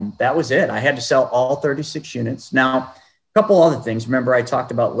that was it. I had to sell all 36 units. Now, a couple other things. Remember, I talked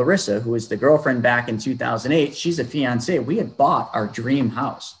about Larissa, who was the girlfriend back in 2008. She's a fiance. We had bought our dream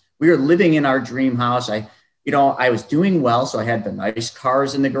house. We were living in our dream house. I was doing well. So I had the nice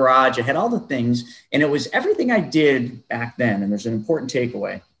cars in the garage. I had all the things, and it was everything I did back then. And there's an important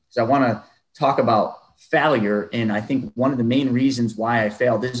takeaway, because I want to talk about failure. And I think one of the main reasons why I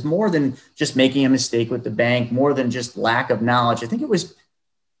failed is more than just making a mistake with the bank, more than just lack of knowledge. I think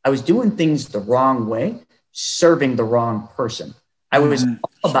I was doing things the wrong way, serving the wrong person. I was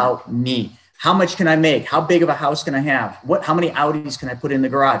all about me. How much can I make? How big of a house can I have? How many Audis can I put in the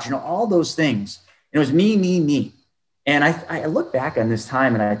garage? All those things. It was me. And I look back on this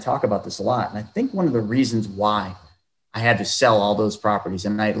time, and I talk about this a lot. And I think one of the reasons why I had to sell all those properties,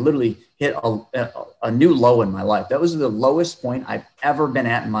 and I literally hit a new low in my life. That was the lowest point I've ever been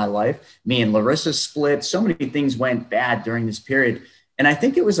at in my life. Me and Larissa split. So many things went bad during this period. And I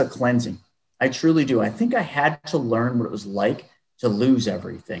think it was a cleansing. I truly do. I think I had to learn what it was like to lose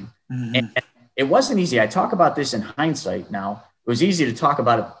everything. And it wasn't easy. I talk about this in hindsight now. It was easy to talk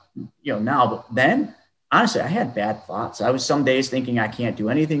about it, now, but then honestly, I had bad thoughts. I was some days thinking I can't do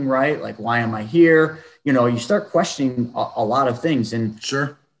anything right. Like, why am I here? You start questioning a lot of things. And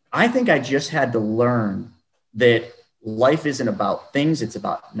sure, I think I just had to learn that life isn't about things. It's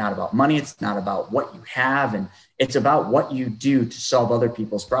not about money. It's not about what you have. And it's about what you do to solve other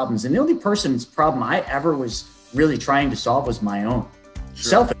people's problems. And the only person's problem I ever was really trying to solve was my own,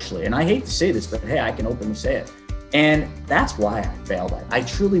 selfishly. And I hate to say this, but hey, I can openly say it. And that's why I failed. I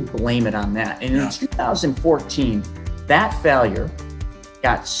truly blame it on that. And in 2014, that failure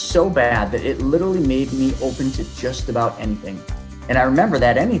got so bad that it literally made me open to just about anything. And I remember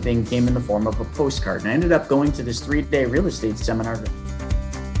that anything came in the form of a postcard. And I ended up going to this 3-day real estate seminar.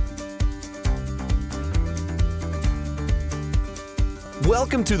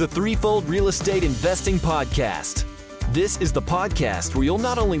 Welcome to the Threefold Real Estate Investing Podcast. This is the podcast where you'll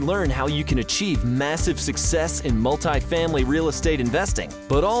not only learn how you can achieve massive success in multifamily real estate investing,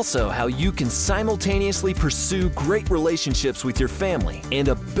 but also how you can simultaneously pursue great relationships with your family and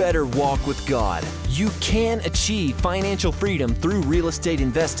a better walk with God. You can achieve financial freedom through real estate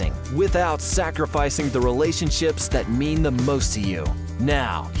investing without sacrificing the relationships that mean the most to you.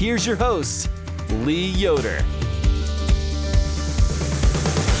 Now, here's your host, Lee Yoder.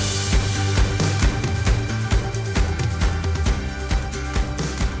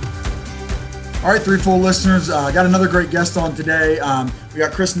 All right, Threefold listeners, got another great guest on today. We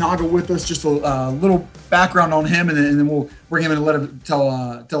got Chris Nagle with us. Just a little background on him, and then we'll bring him in and let him tell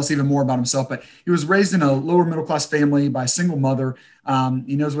us even more about himself. But he was raised in a lower middle class family by a single mother.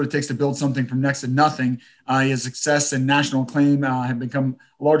 He knows what it takes to build something from next to nothing. His success and national acclaim have become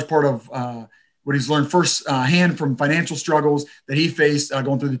a large part of what he's learned firsthand from financial struggles that he faced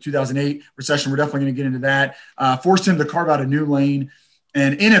going through the 2008 recession. We're definitely going to get into that. Forced him to carve out a new lane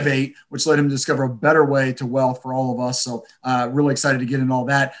and innovate, which led him to discover a better way to wealth for all of us. So really excited to get into all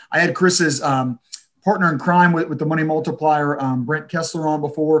that. I had Chris's partner in crime with the Money Multiplier, Brent Kessler, on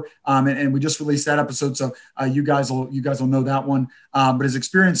before, and we just released that episode. So you guys will know that one. But his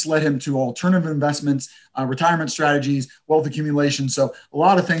experience led him to alternative investments, retirement strategies, wealth accumulation. So a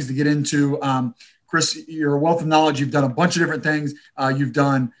lot of things to get into. Chris, you're a wealth of knowledge. You've done a bunch of different things. You've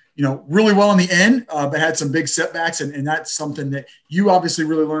done really well in the end, but had some big setbacks. And that's something that you obviously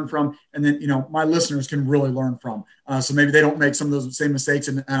really learn from. And then, my listeners can really learn from. So maybe they don't make some of those same mistakes.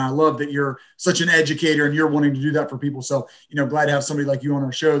 And I love that you're such an educator and you're wanting to do that for people. So, glad to have somebody like you on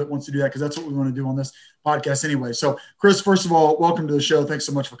our show that wants to do that, because that's what we want to do on this podcast anyway. So Chris, first of all, welcome to the show. Thanks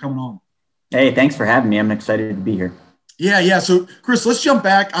so much for coming on. Hey, thanks for having me. I'm excited to be here. Yeah. So Chris, let's jump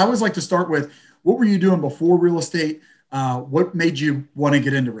back. I always like to start with, what were you doing before real estate? What made you want to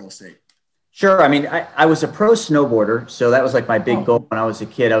get into real estate? Sure. I mean, I was a pro snowboarder. So that was like my big goal when I was a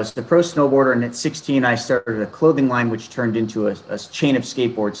kid. I was a pro snowboarder. And at 16, I started a clothing line, which turned into a chain of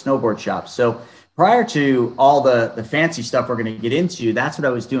snowboard shops. So prior to all the fancy stuff we're going to get into, that's what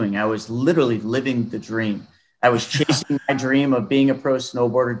I was doing. I was literally living the dream. I was chasing my dream of being a pro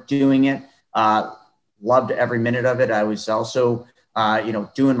snowboarder, doing it. Loved every minute of it. I was also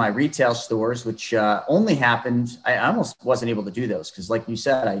doing my retail stores, which only happened. I almost wasn't able to do those because, like you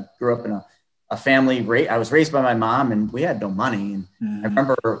said, I grew up in a family. I was raised by my mom, and we had no money. And I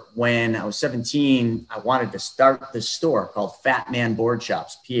remember when I was 17, I wanted to start this store called Fat Man Board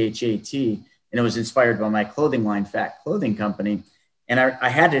Shops, PHAT, and it was inspired by my clothing line, Fat Clothing Company. And I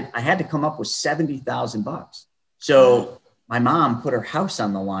had to come up with $70,000. So my mom put her house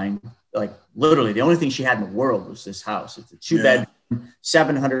on the line. Like literally, the only thing she had in the world was this house. It's a 2-bed.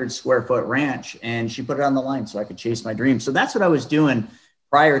 700 square foot ranch, and she put it on the line so I could chase my dream. So that's what I was doing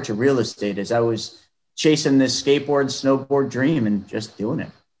prior to real estate as I was chasing this skateboard, snowboard dream and just doing it.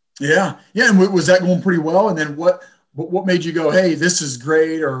 Yeah. Yeah. And was that going pretty well? And then what made you go, hey, this is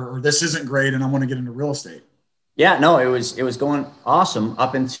great or this isn't great and I want to get into real estate? Yeah, no, it was going awesome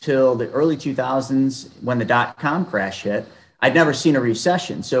up until the early 2000s when the dot-com crash hit. I'd never seen a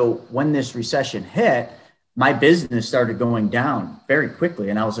recession. So when this recession hit, my business started going down very quickly.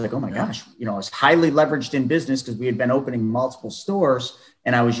 And I was like, oh my gosh, I was highly leveraged in business because we had been opening multiple stores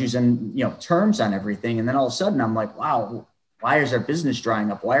and I was using, terms on everything. And then all of a sudden I'm like, wow, why is our business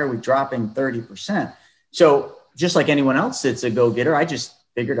drying up? Why are we dropping 30%? So just like anyone else that's a go-getter, I just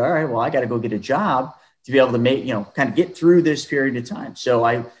figured, all right, well, I got to go get a job to be able to make, kind of get through this period of time. So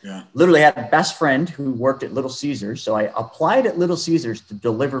I literally had a best friend who worked at Little Caesars. So I applied at Little Caesars to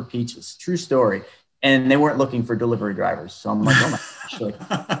deliver pizzas, true story. And they weren't looking for delivery drivers. So I'm like, oh my gosh,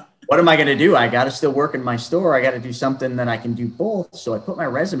 like, what am I going to do? I got to still work in my store. I got to do something that I can do both. So I put my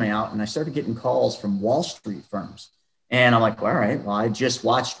resume out and I started getting calls from Wall Street firms. And I'm like, all right, well, I just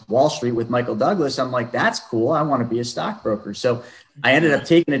watched Wall Street with Michael Douglas. I'm like, that's cool. I want to be a stockbroker. So I ended up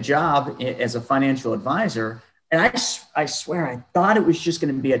taking a job as a financial advisor. And I swear, I thought it was just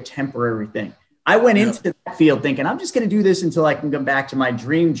going to be a temporary thing. I went into that field thinking, I'm just going to do this until I can come back to my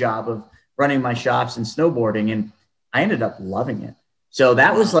dream job of running my shops and snowboarding. And I ended up loving it. So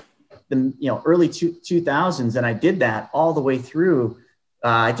that was like the early 2000s. And I did that all the way through.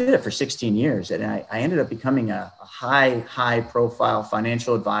 I did it for 16 years. And I ended up becoming a high profile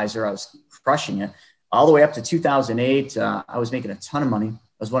financial advisor. I was crushing it all the way up to 2008. I was making a ton of money.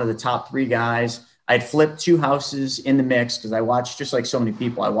 I was one of the top 3 guys. I'd flipped 2 houses in the mix because I watched, just like so many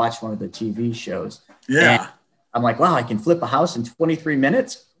people, I watched one of the TV shows. Yeah. And I'm like, wow, I can flip a house in 23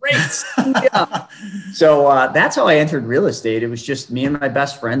 minutes. Great. Yeah. So that's how I entered real estate. It was just me and my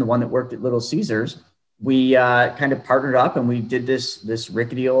best friend, the one that worked at Little Caesars. We kind of partnered up and we did this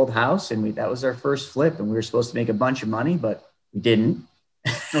rickety old house. And that was our first flip. And we were supposed to make a bunch of money, but we didn't.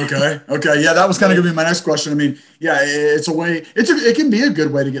 Okay. Yeah, that was kind of going to be my next question. I mean, yeah, it's a way. It can be a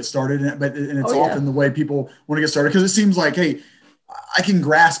good way to get started, and it's often the way people want to get started because it seems like, hey, I can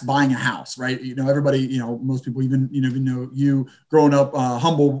grasp buying a house, right? Everybody, most people even you growing up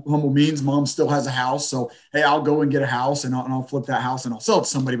humble means. Mom still has a house, so hey, I'll go and get a house and I'll flip that house and I'll sell it to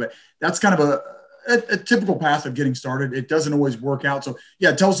somebody. But that's kind of a typical path of getting started. It doesn't always work out. So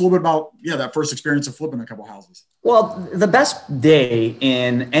yeah, tell us a little bit about that first experience of flipping a couple houses. Well, the best day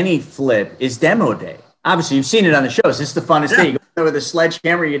in any flip is demo day. Obviously, you've seen it on the shows. It's the funnest day. You go with a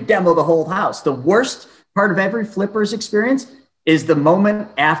sledgehammer, you demo the whole house. The worst part of every flipper's experience is the moment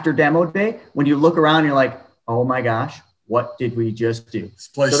after demo day when you look around and you're like, oh my gosh, what did we just do? This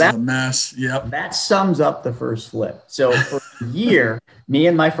place is a mess. Yep. That sums up the first flip. So for a year, me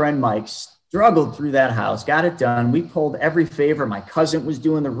and my friend Mike struggled through that house, got it done. We pulled every favor. My cousin was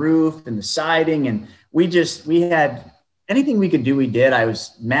doing the roof and the siding, and we had anything we could do, we did. I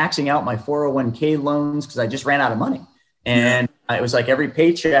was maxing out my 401k loans because I just ran out of money. And it was like every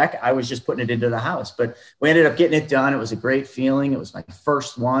paycheck, I was just putting it into the house. But we ended up getting it done. It was a great feeling. It was my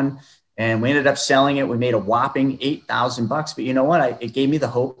first one. And we ended up selling it. We made a whopping $8,000. But you know what? It gave me the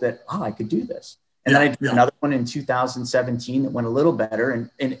hope that, I could do this. And then I did another one in 2017 that went a little better. And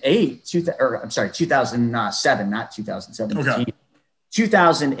in 2007, not 2017. Okay.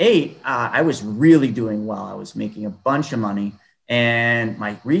 2008, I was really doing well. I was making a bunch of money. And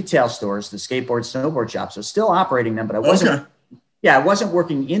my retail stores, the skateboard, snowboard shops, I was still operating them, but I wasn't. I wasn't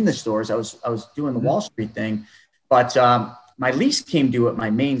working in the stores. I was doing the Wall Street thing, but my lease came due at my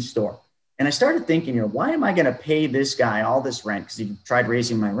main store, and I started thinking, why am I going to pay this guy all this rent? Because he tried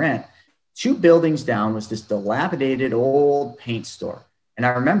raising my rent. 2 buildings down was this dilapidated old paint store, and I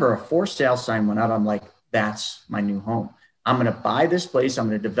remember a for sale sign went out. I'm like, that's my new home. I'm going to buy this place. I'm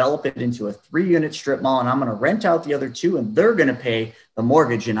going to develop it into a 3-unit strip mall, and I'm going to rent out the other 2, and they're going to pay the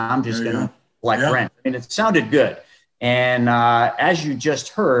mortgage, and I'm just going to collect rent. I mean, it sounded good. And as you just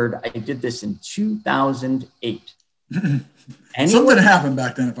heard, I did this in 2008. Something happened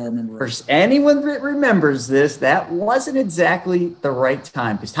back then, if I remember right. Anyone that remembers this, that wasn't exactly the right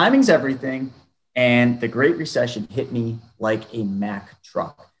time, because timing's everything. And the Great Recession hit me like a Mack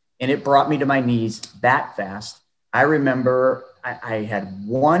truck, and it brought me to my knees that fast. I remember I had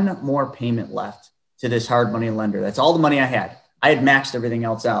one more payment left to this hard money lender. That's all the money I had. I had maxed everything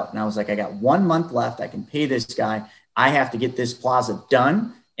else out. And I was like, I got 1 month left. I can pay this guy. I have to get this plaza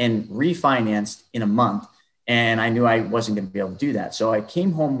done and refinanced in a month. And I knew I wasn't going to be able to do that. So I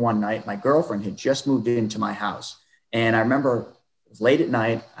came home one night. My girlfriend had just moved into my house. And I remember it was late at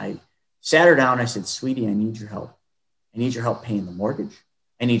night. I sat her down. I said, sweetie, I need your help. I need your help paying the mortgage.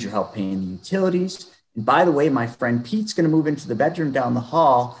 I need your help paying the utilities. And by the way, my friend Pete's going to move into the bedroom down the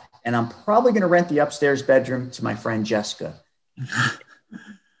hall, and I'm probably going to rent the upstairs bedroom to my friend Jessica.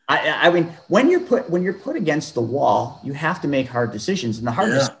 I mean, when you're put against the wall, you have to make hard decisions. And the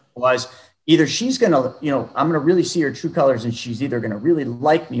hard decision was either she's going to, I'm going to really see her true colors, and she's either going to really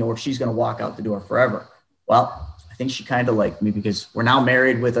like me or she's going to walk out the door forever. Well, I think she kind of liked me because we're now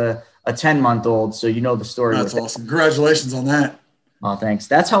married with a 10-month-old. So the story. That's awesome. Congratulations on that. Oh, thanks.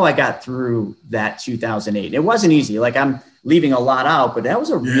 That's how I got through that 2008. It wasn't easy. Like, I'm leaving a lot out, but that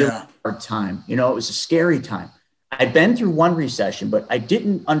was a really hard time. It was a scary time. I'd been through one recession, but I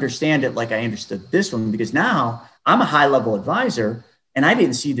didn't understand it like I understood this one, because now I'm a high-level advisor and I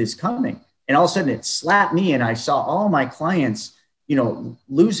didn't see this coming. And all of a sudden it slapped me, and I saw all my clients,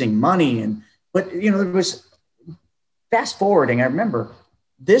 losing money. But there was fast forwarding. I remember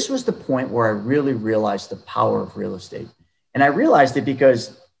this was the point where I really realized the power of real estate. And I realized it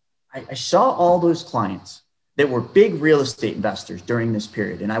because I saw all those clients that were big real estate investors during this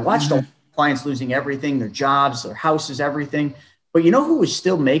period. And I watched all clients losing everything, their jobs, their houses, everything. But who was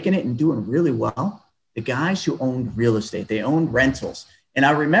still making it and doing really well? The guys who owned real estate. They owned rentals. And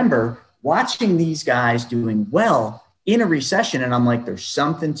I remember watching these guys doing well in a recession. And I'm like, there's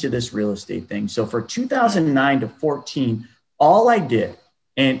something to this real estate thing. So for 2009 to 14, all I did,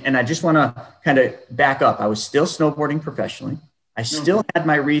 and I just want to kind of back up. I was still snowboarding professionally. I still had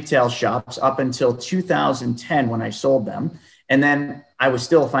my retail shops up until 2010 when I sold them. And then I was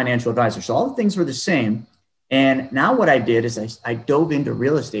still a financial advisor. So all the things were the same. And now what I did is I dove into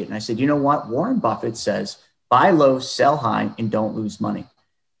real estate, and I said, you know what? Warren Buffett says, buy low, sell high, and don't lose money.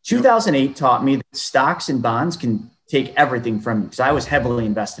 2008 taught me that stocks and bonds can take everything from me, because I was heavily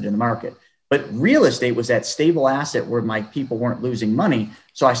invested in the market. But real estate was that stable asset where my people weren't losing money.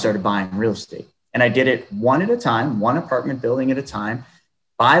 So I started buying real estate, and I did it one at a time, one apartment building at a time.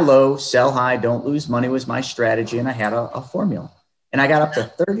 Buy low, sell high, don't lose money was my strategy. And I had a formula, and I got up to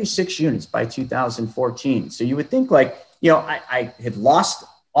 36 units by 2014. So you would think I had lost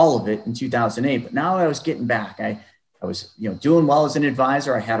all of it in 2008, but now I was getting back. I was, doing well as an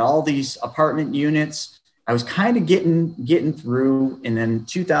advisor. I had all these apartment units. I was kind of getting through. And then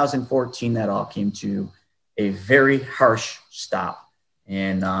 2014, that all came to a very harsh stop.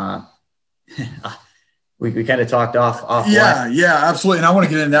 And we kind of talked off. Yeah, absolutely. And I want to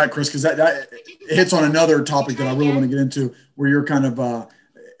get into that, Chris, because that hits on another topic that I really want to get into, where you're kind of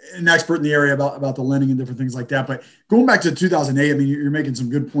an expert in the area about the lending and different things like that. But going back to 2008, I mean, you're making some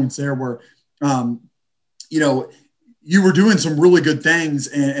good points there where, you were doing some really good things,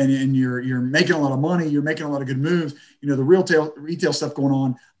 and you're making a lot of money. You're making a lot of good moves, the retail stuff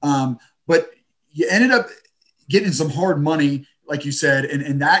going on. But you ended up getting some hard money, like you said,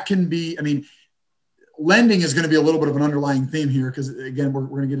 and that can be, lending is going to be a little bit of an underlying theme here, because again, we're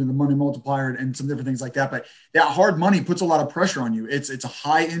going to get into money multiplier and some different things like that. But that hard money puts a lot of pressure on you. It's a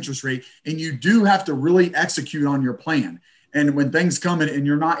high interest rate, and you do have to really execute on your plan. And when things come in and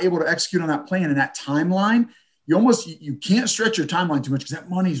you're not able to execute on that plan and that timeline, you can't stretch your timeline too much, because that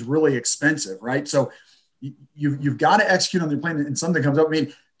money is really expensive, right? So you've got to execute on your plan, and something comes up.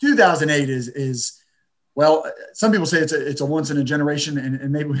 2008 is well, some people say it's a once in a generation,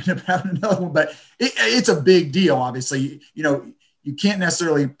 and maybe we end up having another one, but it's a big deal. Obviously, you can't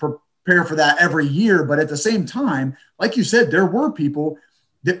necessarily prepare for that every year, but at the same time, like you said, there were people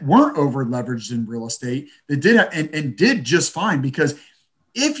that weren't over leveraged in real estate that did and did just fine, because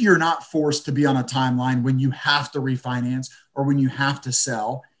if you're not forced to be on a timeline when you have to refinance or when you have to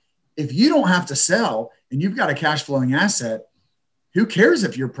sell, if you don't have to sell and you've got a cash flowing asset, who cares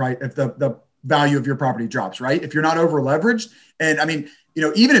if the value of your property drops, right? If you're not over leveraged. And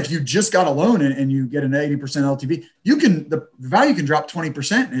even if you just got a loan and you get an 80% LTV, the value can drop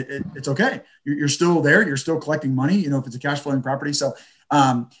 20%. It's okay. You're still there. You're still collecting money, if it's a cash flowing property. So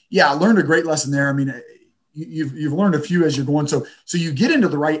I learned a great lesson there. You've learned a few as you're going. So you get into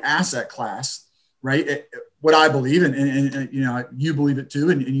the right asset class, right? What I believe, and you believe it too,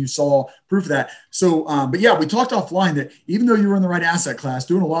 and you saw proof of that. So, we talked offline that even though you were in the right asset class,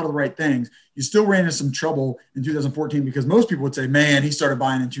 doing a lot of the right things, you still ran into some trouble in 2014, because most people would say, man, he started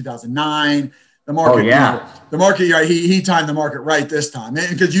buying in 2009. The market, the market, he timed the market right this time. And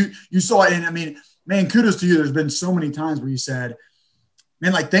because you saw it, and man, kudos to you. There's been so many times where you said,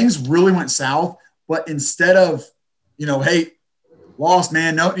 man, things really went south. But instead of, hey, lost,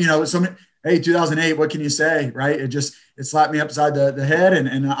 man, no, hey, 2008, what can you say, right? It slapped me upside the head,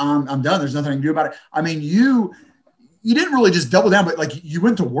 and I'm done. There's nothing I can do about it. You didn't really just double down, but you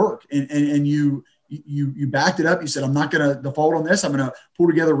went to work and you backed it up. You said, I'm not going to default on this. I'm going to pull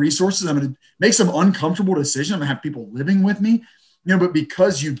together resources. I'm going to make some uncomfortable decisions. I'm going to have people living with me. but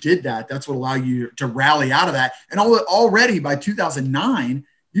because you did that, that's what allowed you to rally out of that. And already by 2009,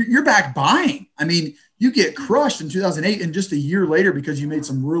 you're back buying. I mean, you get crushed in 2008 and just a year later because you made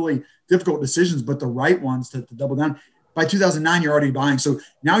some really difficult decisions, but the right ones to double down. By 2009, you're already buying. So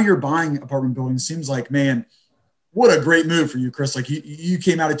now you're buying apartment buildings. Seems like, man, what a great move for you, Chris. Like you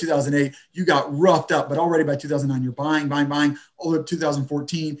came out of 2008, you got roughed up, but already by 2009, you're buying. All the way up to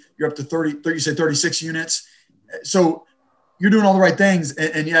 2014, you're up to 30, you said 36 units. So you're doing all the right things.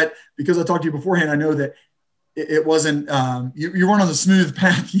 And yet, because I talked to you beforehand, I know that it wasn't, you weren't on the smooth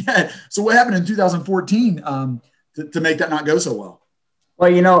path yet. So what happened in 2014 to make that not go so well? Well,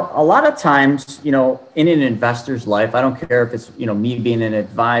 a lot of times, in an investor's life, I don't care if it's, me being an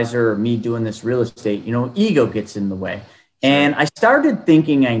advisor or me doing this real estate, ego gets in the way. And I started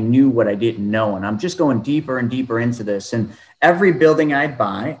thinking I knew what I didn't know. And I'm just going deeper and deeper into this. And every building I'd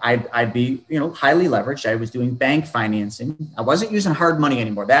buy, I'd be, highly leveraged. I was doing bank financing. I wasn't using hard money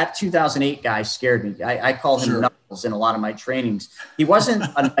anymore. That 2008 guy scared me. I called him Knuckles in a lot of my trainings. He wasn't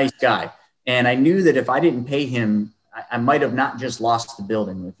a nice guy. And I knew that if I didn't pay him, I might have not just lost the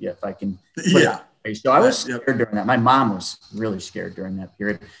building with you, if I can. So I was scared during that. My mom was really scared during that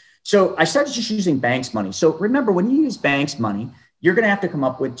period. So I started just using banks' money. So remember, when you use banks' money, you're going to have to come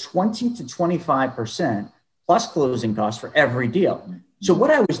up with 20 to 25% plus closing costs for every deal. So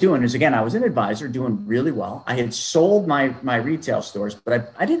what I was doing is, again, I was an advisor doing really well. I had sold my retail stores,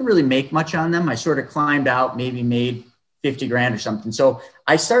 but I didn't really make much on them. I sort of climbed out, maybe made 50 grand or something. So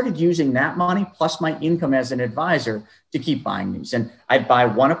I started using that money plus my income as an advisor to keep buying these. And I'd buy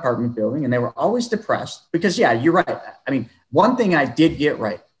one apartment building and they were always depressed because, yeah, you're right. I mean, one thing I did get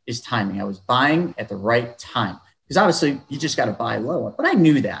right is timing. I was buying at the right time because obviously you just got to buy low, but I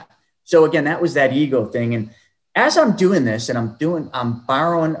knew that. So again, that was that ego thing. And as I'm doing this and I'm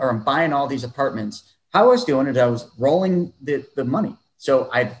buying all these apartments, how I was doing it, I was rolling the money. So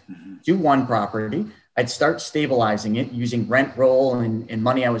I'd do one property, I'd start stabilizing it using rent roll and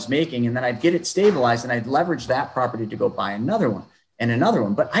money I was making. And then I'd get it stabilized and I'd leverage that property to go buy another one and another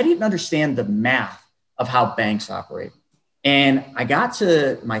one. But I didn't understand the math of how banks operate. And I got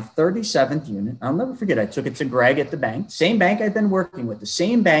to my 37th unit. I'll never forget. I took it to Greg at the bank, same bank I'd been working with, the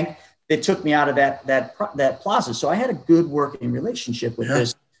same bank that took me out of that plaza. So I had a good working relationship with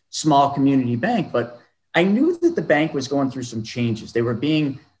this small community bank, but I knew that the bank was going through some changes.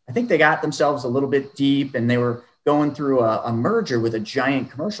 I think they got themselves a little bit deep and they were going through a merger with a giant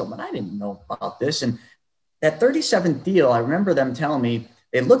commercial, but I didn't know about this. And that 37th deal, I remember them telling me,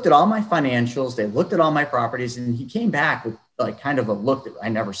 they looked at all my financials, they looked at all my properties, and he came back with like kind of a look that I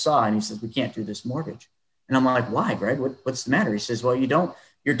never saw. And he says, "We can't do this mortgage." And I'm like, "Why, Greg? What's the matter?" He says, "Well,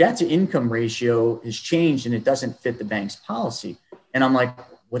 your debt to income ratio has changed and it doesn't fit the bank's policy." And I'm like,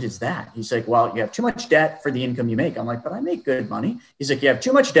 "What is that?" He's like, "Well, you have too much debt for the income you make." I'm like, "But I make good money." He's like, "You have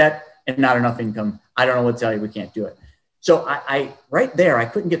too much debt and not enough income. I don't know what to tell you. We can't do it." So I right there, I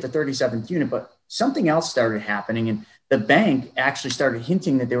couldn't get the 37th unit, but something else started happening. And the bank actually started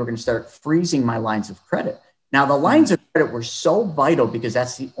hinting that they were going to start freezing my lines of credit. Now, the lines of credit were so vital because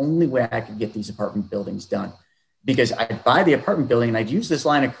that's the only way I could get these apartment buildings done. Because I'd buy the apartment building and I'd use this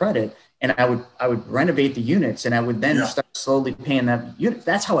line of credit and I would renovate the units and I would then start slowly paying that unit.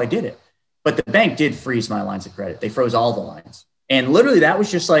 That's how I did it. But the bank did freeze my lines of credit. They froze all the lines. And literally that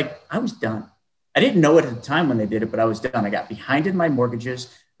was just like, I was done. I didn't know it at the time when they did it, but I was done. I got behind in my mortgages.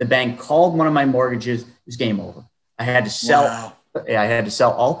 The bank called one of my mortgages. It was game over. I had to sell. Wow. I had to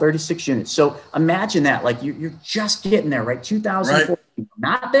sell all 36 units. So imagine that, like you're just getting there, right? 2014,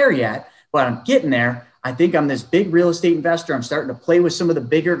 not there yet, but I'm getting there. I think I'm this big real estate investor. I'm starting to play with some of the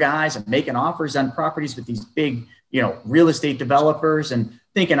bigger guys. I'm making offers on properties with these big, real estate developers and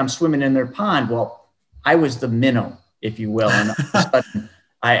thinking I'm swimming in their pond. Well, I was the minnow, if you will. And all of a sudden,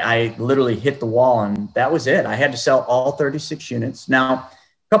 I literally hit the wall and that was it. I had to sell all 36 units. Now,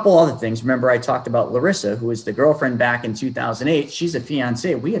 a couple other things. Remember, I talked about Larissa, who was the girlfriend back in 2008. She's a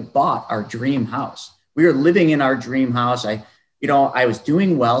fiance. We had bought our dream house. We were living in our dream house. I was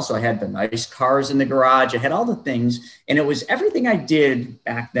doing well. So I had the nice cars in the garage. I had all the things. And it was everything I did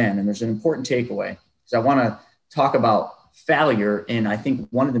back then. And there's an important takeaway because I want to talk about failure. And I think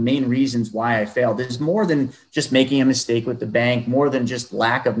one of the main reasons why I failed is more than just making a mistake with the bank, more than just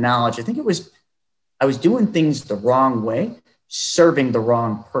lack of knowledge. I think I was doing things the wrong way, serving the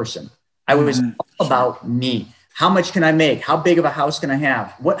wrong person. I was all about me. How much can I make? How big of a house can I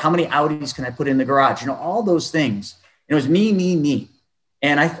have? How many Audis can I put in the garage? All those things. It was me.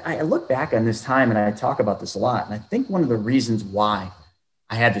 And I look back on this time and I talk about this a lot. And I think one of the reasons why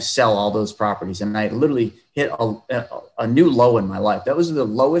I had to sell all those properties and I literally hit a new low in my life. That was the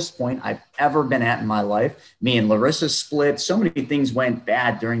lowest point I've ever been at in my life. Me and Larissa split. So many things went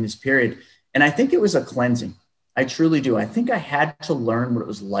bad during this period. And I think it was a cleansing. I truly do. I think I had to learn what it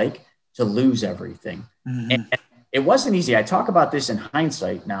was like to lose everything. Mm-hmm. And it wasn't easy. I talk about this in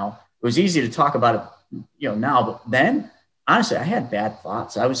hindsight now. It was easy to talk about it, now, but then honestly, I had bad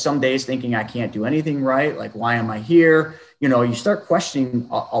thoughts. I was some days thinking I can't do anything right. Like, why am I here? You start questioning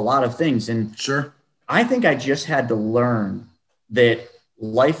a lot of things. And sure, I think I just had to learn that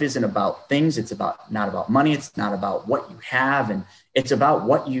life isn't about things. It's not about money. It's not about what you have. And it's about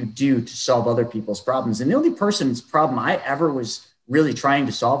what you do to solve other people's problems. And the only person's problem I ever was really trying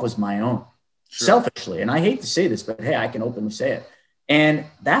to solve was my own, selfishly. And I hate to say this, but hey, I can openly say it. And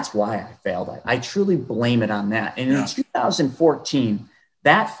that's why I failed. I truly blame it on that. And in 2014,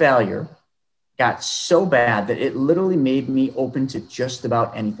 that failure got so bad that it literally made me open to just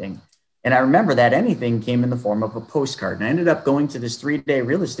about anything. And I remember that anything came in the form of a postcard. And I ended up going to this 3-day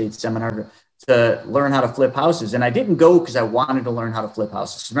real estate seminar to learn how to flip houses. And I didn't go because I wanted to learn how to flip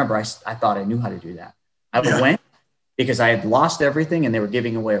houses. Remember, I thought I knew how to do that. I went because I had lost everything and they were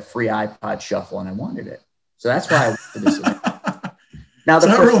giving away a free iPod shuffle and I wanted it. So that's why I went to this event. Now,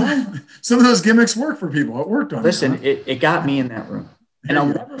 some of those gimmicks work for people. It worked on Listen, it got me in that room. And I'll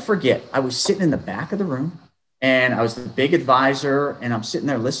never forget, I was sitting in the back of the room and I was the big advisor and I'm sitting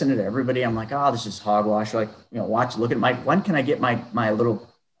there listening to everybody. I'm like, oh, this is hogwash. Like, look at when can I get my little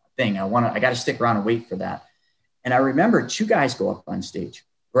thing? I got to stick around and wait for that. And I remember 2 guys go up on stage,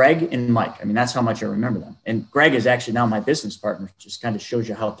 Greg and Mike. I mean, that's how much I remember them. And Greg is actually now my business partner, which just kind of shows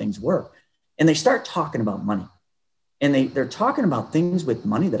you how things work. And they start talking about money. And they're talking about things with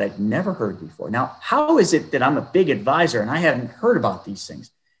money that I'd never heard before. Now, how is it that I'm a big advisor and I hadn't heard about these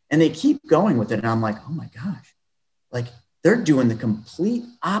things? And they keep going with it. And I'm like, oh my gosh, like they're doing the complete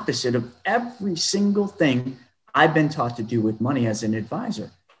opposite of every single thing I've been taught to do with money as an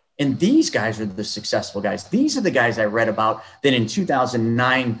advisor. And these guys are the successful guys. These are the guys I read about that in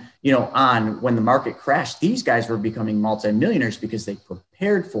 2009, on when the market crashed, these guys were becoming multimillionaires because they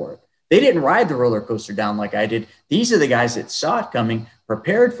prepared for it. They didn't ride the roller coaster down like I did. These are the guys that saw it coming,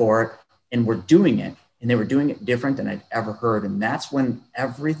 prepared for it, and were doing it. And they were doing it different than I'd ever heard. And that's when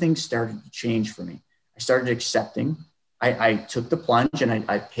everything started to change for me. I started accepting. I took the plunge and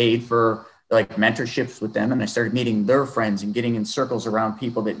I paid for like mentorships with them. And I started meeting their friends and getting in circles around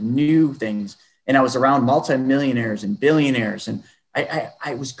people that knew things. And I was around multimillionaires and billionaires. And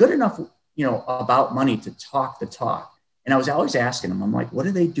I was good enough, about money to talk the talk. And I was always asking them, I'm like, what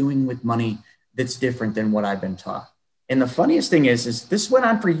are they doing with money that's different than what I've been taught? And the funniest thing is this went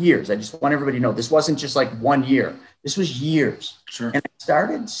on for years. I just want everybody to know this wasn't just like 1 year. This was years. Sure. And I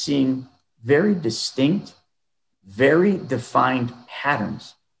started seeing very distinct, very defined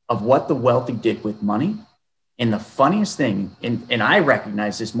patterns of what the wealthy did with money. And the funniest thing, and I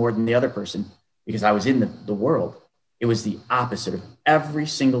recognize this more than the other person because I was in the world, it was the opposite of every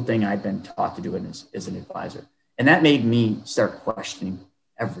single thing I'd been taught to do as an advisor. And that made me start questioning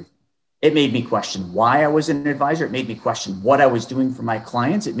everything. It made me question why I was an advisor. It made me question what I was doing for my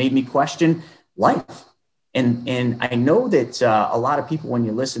clients. It made me question life. And I know that a lot of people, when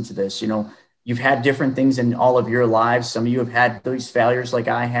you listen to this, you've had different things in all of your lives. Some of you have had those failures like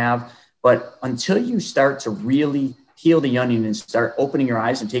I have. But until you start to really peel the onion and start opening your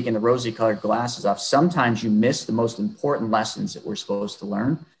eyes and taking the rosy colored glasses off, sometimes you miss the most important lessons that we're supposed to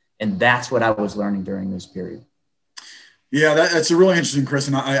learn. And that's what I was learning during this period. Yeah, that's a really interesting, Chris.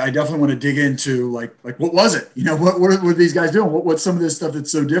 And I definitely want to dig into like what was it? What were these guys doing? What's some of this stuff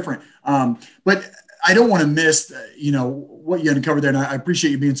that's so different? But I don't want to miss, what you uncovered there. And I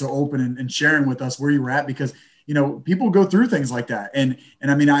appreciate you being so open and sharing with us where you were at, because, people go through things like that. And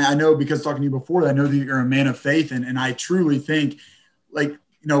I mean, I know because talking to you before, I know that you're a man of faith. And I truly think like,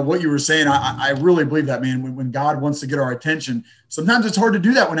 what you were saying, I really believe that, man, when God wants to get our attention, sometimes it's hard to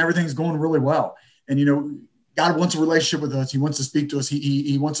do that when everything's going really well. And, God wants a relationship with us. He wants to speak to us.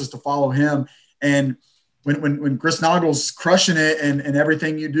 He wants us to follow him. And when Chris Nagel's crushing it and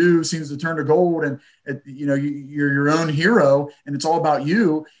everything you do seems to turn to gold and, you're your own hero and it's all about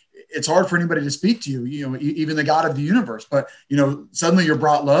you, it's hard for anybody to speak to you, even the God of the universe. But, suddenly you're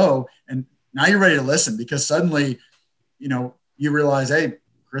brought low and now you're ready to listen because suddenly, you realize, hey,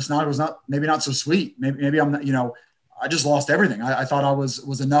 Chris Nagel's maybe not so sweet. Maybe I'm not, I just lost everything. I thought I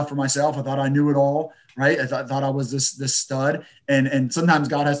was enough for myself. I thought I knew it all. Right. I thought I was this stud. And sometimes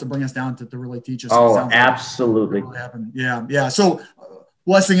God has to bring us down to really teach us. Oh, absolutely. Yeah. Yeah. So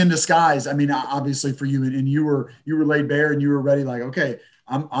blessing in disguise. I mean, obviously for you and you were laid bare and you were ready. Like, okay,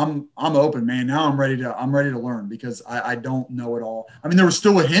 I'm open, man. Now I'm ready to learn because I don't know it all. I mean, there was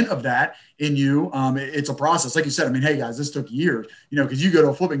still a hint of that in you. It's a process. Like you said, I mean, hey guys, this took years, cause you go to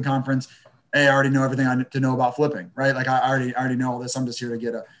a flipping conference. Hey, I already know everything I need to know about flipping, right? Like I already know all this. I'm just here to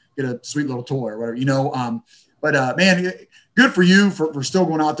get a sweet little toy or whatever, but man, good for you for still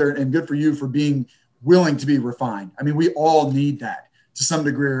going out there, and good for you for being willing to be refined. I mean, we all need that to some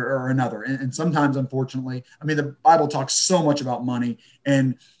degree or another. And sometimes, unfortunately, I mean, the Bible talks so much about money,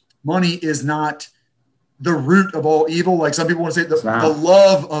 and money is not the root of all evil. Like some people want to say the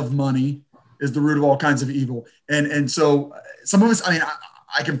love of money is the root of all kinds of evil. And so some of us, I mean,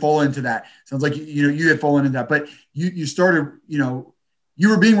 I can fall into that. Sounds like, you had fallen into that, but you started, you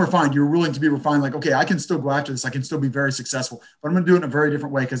were being refined. You were willing to be refined. Like, okay, I can still go after this. I can still be very successful, but I'm going to do it in a very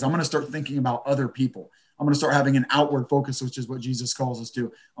different way, because I'm going to start thinking about other people. I'm going to start having an outward focus, which is what Jesus calls us to.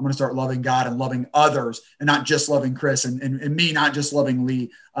 I'm going to start loving God and loving others, and not just loving Chris and me, not just loving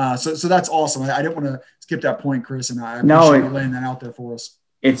Lee. So that's awesome. I didn't want to skip that point, Chris, and I appreciate you laying that out there for us.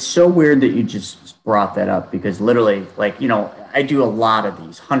 It's so weird that you just brought that up, because literally, like, I do a lot of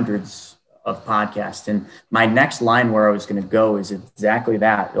these, hundreds of podcasts, and my next line where I was going to go is exactly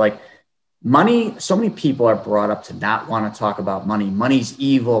that. Like, money, so many people are brought up to not want to talk about money. Money's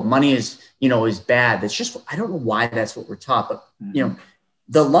evil. Money is bad. That's just, I don't know why that's what we're taught, but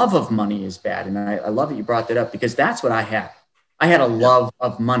the love of money is bad. And I love that you brought that up, because that's what I had. I had a love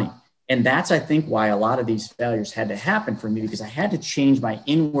of money. And that's, I think, why a lot of these failures had to happen for me, because I had to change my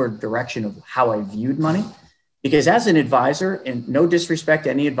inward direction of how I viewed money. Because as an advisor, and no disrespect to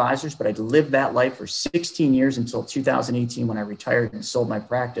any advisors, but I lived that life for 16 years until 2018 when I retired and sold my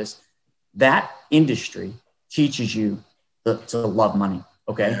practice. That industry teaches you to love money.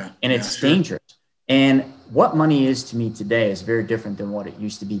 Okay. Yeah, and it's dangerous. And what money is to me today is very different than what it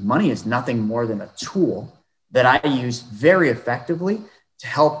used to be. Money is nothing more than a tool that I use very effectively to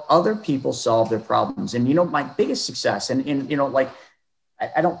help other people solve their problems. And, my biggest success, and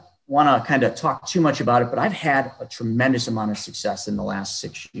I don't want to kind of talk too much about it, but I've had a tremendous amount of success in the last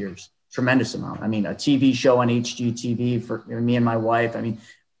 6 years. Tremendous amount. I mean, a TV show on HGTV for me and my wife. I mean,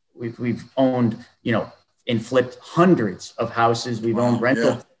 we've owned, and flipped hundreds of houses. We've owned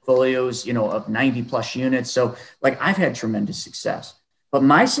rental portfolios, of 90 plus units. So like, I've had tremendous success, but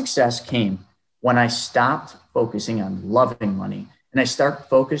my success came when I stopped focusing on loving money. And I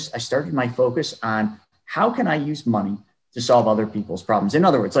started my focus on how can I use money to solve other people's problems. In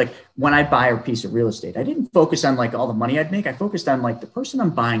other words, like when I buy a piece of real estate, I didn't focus on like all the money I'd make. I focused on like the person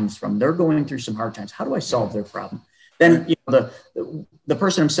I'm buying this from, they're going through some hard times. How do I solve their problem? Then, the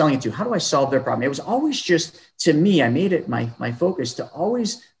person I'm selling it to, how do I solve their problem? It was always just, to me, I made it my focus to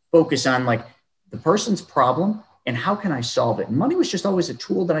always focus on like the person's problem and how can I solve it? And money was just always a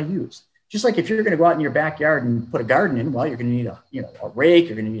tool that I used. Just like if you're going to go out in your backyard and put a garden in, well, you're going to need a rake,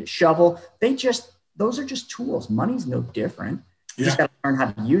 you're going to need a shovel. Those are just tools. Money's no different. You just got to learn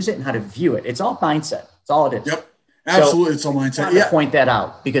how to use it and how to view it. It's all mindset. That's all it is. Yep. Absolutely. So, it's all mindset. I want to point that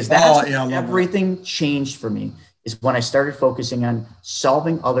out, because that's everything changed for me, is when I started focusing on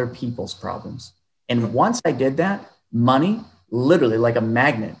solving other people's problems. And once I did that, money literally like a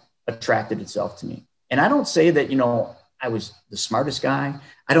magnet attracted itself to me. And I don't say that, I was the smartest guy.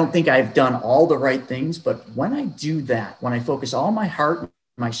 I don't think I've done all the right things, but when I do that, when I focus all my heart,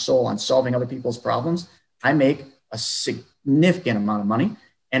 my soul on solving other people's problems, I make a significant amount of money.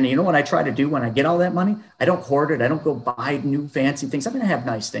 And you know what I try to do when I get all that money? I don't hoard it. I don't go buy new fancy things. I'm going to have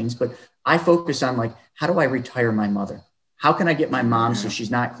nice things, but I focus on like, how do I retire my mother? How can I get my mom so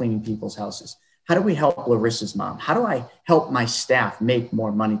she's not cleaning people's houses? How do we help Larissa's mom? How do I help my staff make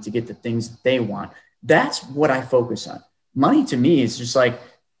more money to get the things that they want? That's what I focus on. Money to me is just like,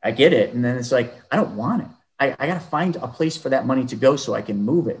 I get it. And then it's like, I don't want it. I got to find a place for that money to go so I can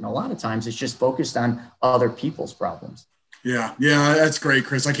move it. And a lot of times it's just focused on other people's problems. Yeah, that's great,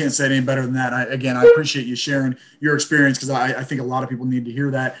 Chris. I can't say it any better than that. I appreciate you sharing your experience, because I think a lot of people need to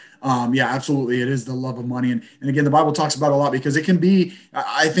hear that. Absolutely. It is the love of money. And again, the Bible talks about it a lot, because it can be,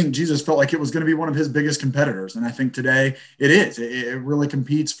 I think Jesus felt like it was going to be one of his biggest competitors. And I think today it is. It really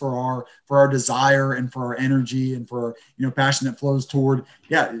competes for our desire and for our energy and for, passion that flows toward,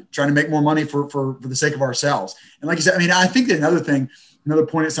 trying to make more money for the sake of ourselves. And like you said, I think that another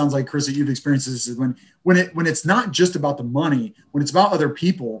point, it sounds like, Chris, that you've experienced this, is when it's not just about the money, when it's about other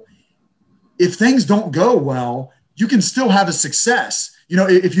people, if things don't go well, you can still have a success.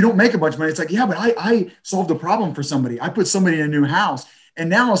 If you don't make a bunch of money, it's like, but I solved a problem for somebody. I put somebody in a new house. And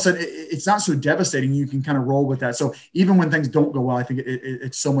now all of a sudden it's not so devastating. You can kind of roll with that. So even when things don't go well, I think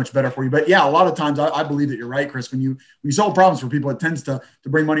it's so much better for you. But a lot of times I believe that you're right, Chris. When you solve problems for people, it tends to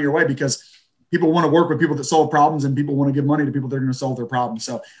bring money your way, because people want to work with people that solve problems, and people want to give money to people that are going to solve their problems.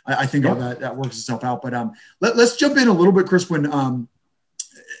 So I think all that works itself out. But let's jump in a little bit, Chris, when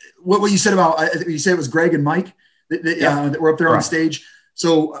what you said about, you said it was Greg and Mike that were up there on stage.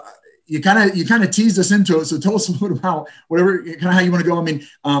 So you kind of teased us into it. So tell us a little bit about whatever, kind of how you want to go. I mean,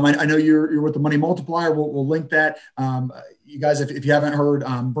 I know you're with the Money Multiplier. We'll link that. You guys, if you haven't heard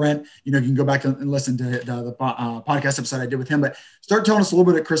Brent, you can go back and listen to the podcast episode I did with him. But start telling us a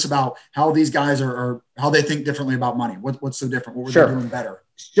little bit, Chris, about how these guys are how they think differently about money. What's so different? What were they doing better?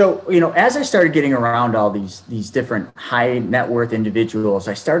 So, as I started getting around all these different high net worth individuals,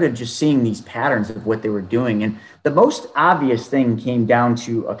 I started just seeing these patterns of what they were doing. And the most obvious thing came down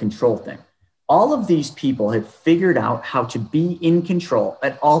to a control thing. All of these people had figured out how to be in control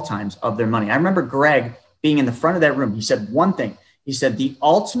at all times of their money. I remember Greg being in the front of that room. He said one thing. He said, the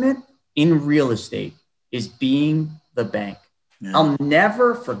ultimate in real estate is being the bank. Yeah. I'll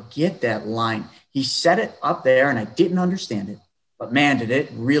never forget that line. He said it up there and I didn't understand it. But man, did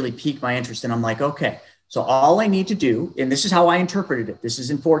it really pique my interest. And I'm like, okay, so all I need to do, and this is how I interpreted it. This is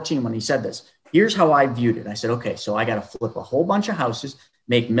in 14 when he said this. Here's how I viewed it. I said, okay, so I got to flip a whole bunch of houses,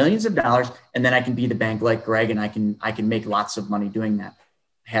 make millions of dollars, and then I can be the bank like Greg, and I can make lots of money doing that.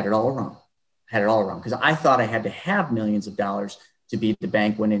 I had it all wrong. Because I thought I had to have millions of dollars to be the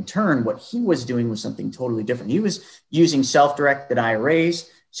bank, when in turn, what he was doing was something totally different. He was using self-directed IRAs.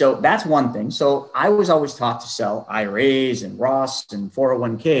 So that's one thing. So I was always taught to sell IRAs and Roths and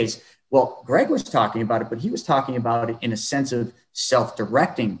 401ks. Well, Greg was talking about it, but he was talking about it in a sense of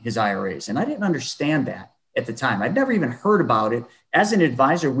self-directing his IRAs. And I didn't understand that at the time. I'd never even heard about it. As an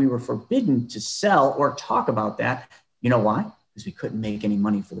advisor, we were forbidden to sell or talk about that. You know why? Because we couldn't make any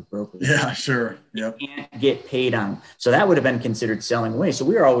money for the broker. Yeah, sure. Yep. We can't get paid on them. So that would have been considered selling away. So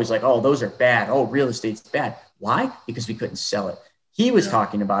we were always like, oh, those are bad. Oh, real estate's bad. Why? Because we couldn't sell it. He was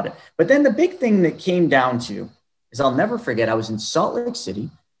talking about it. But then the big thing that came down to is, I'll never forget, I was in Salt Lake City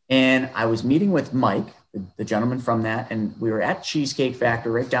and I was meeting with Mike, the gentleman from that. And we were at Cheesecake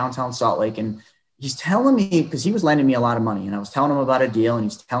Factory right downtown Salt Lake. And he's telling me, because he was lending me a lot of money, and I was telling him about a deal, and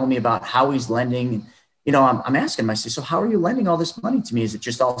he's telling me about how he's lending. And, I'm asking him, I say, so how are you lending all this money to me? Is it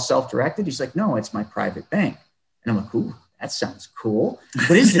just all self-directed? He's like, no, it's my private bank. And I'm like, ooh, that sounds cool.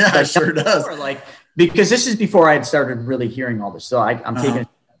 What is this? Yeah, it sure does. Because this is before I had started really hearing all this. So I'm taking it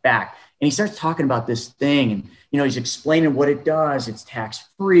back. And he starts talking about this thing, and, he's explaining what it does. It's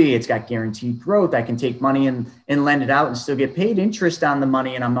tax-free. It's got guaranteed growth. I can take money and lend it out and still get paid interest on the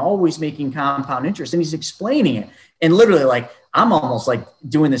money. And I'm always making compound interest. And he's explaining it. And literally, I'm almost like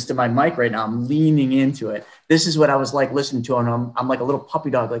doing this to my mic right now. I'm leaning into it. This is what I was like listening to. And I'm like a little puppy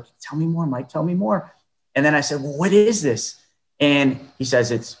dog, like, tell me more, Mike, tell me more. And then I said, well, what is this? And he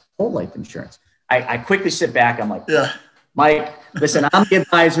says, it's whole life insurance. I quickly sit back. I'm like, yeah, Mike, listen, I'm the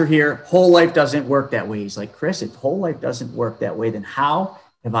advisor here. Whole life doesn't work that way. He's like, Chris, if whole life doesn't work that way, then how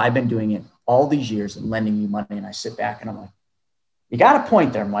have I been doing it all these years and lending you money? And I sit back and I'm like, you got a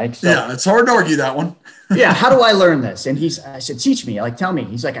point there, Mike. So, yeah, it's hard to argue that one. Yeah. How do I learn this? And I said, teach me, tell me.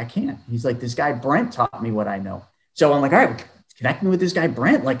 He's like, I can't. He's like, this guy, Brent, taught me what I know. So I'm like, all right, connect me with this guy,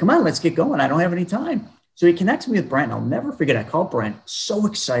 Brent. Come on, let's get going. I don't have any time. So he connects me with Brent. And I'll never forget. I called Brent, so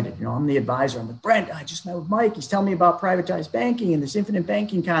excited. I'm the advisor. I'm like, Brent, I just met with Mike. He's telling me about privatized banking and this infinite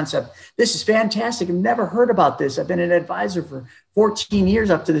banking concept. This is fantastic. I've never heard about this. I've been an advisor for 14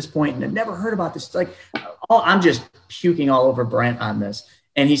 years up to this point, and I've never heard about this. I'm just puking all over Brent on this.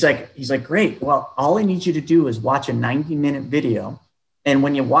 And he's like, great. Well, all I need you to do is watch a 90-minute video. And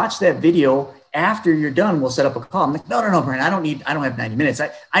when you watch that video, after you're done, we'll set up a call. I'm like, no, Brent, I don't have 90 minutes.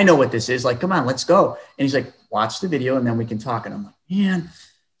 I know what this is. Come on, let's go. And he's like, watch the video and then we can talk. And I'm like, man.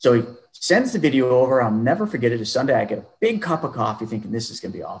 So he sends the video over. I'll never forget it. It's Sunday. I get a big cup of coffee thinking this is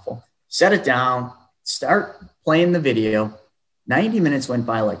going to be awful. Set it down, start playing the video. 90 minutes went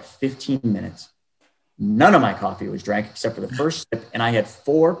by like 15 minutes. None of my coffee was drank except for the first sip. And I had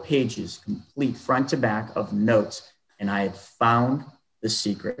 4 pages complete front to back of notes. And I had found the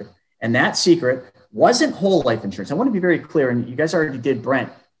secret. And that secret wasn't whole life insurance. I want to be very clear, and you guys already did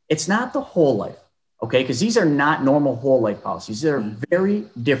Brent. It's not the whole life, okay? Because these are not normal whole life policies. They're very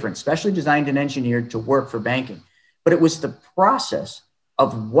different, specially designed and engineered to work for banking. But it was the process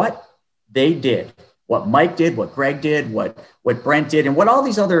of what they did, what Mike did, what Greg did, what Brent did, and what all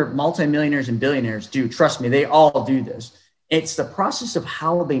these other multimillionaires and billionaires do. Trust me, they all do this. It's the process of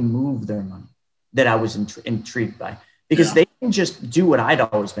how they move their money that I was intrigued by. Because they can just do what I'd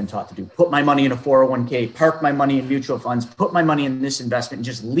always been taught to do. Put my money in a 401k, park my money in mutual funds, put my money in this investment and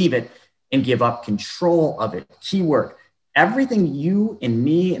just leave it and give up control of it. Keyword, everything you and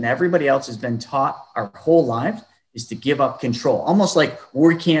me and everybody else has been taught our whole lives is to give up control. Almost like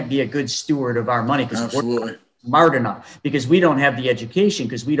we can't be a good steward of our money because we're not smart enough, because we don't have the education,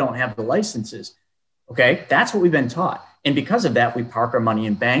 because we don't have the licenses. Okay, that's what we've been taught. And because of that, we park our money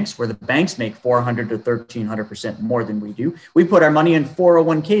in banks where the banks make 400 to 1,300% more than we do. We put our money in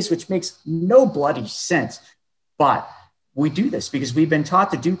 401ks, which makes no bloody sense. But we do this because we've been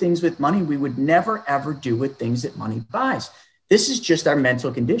taught to do things with money we would never, ever do with things that money buys. This is just our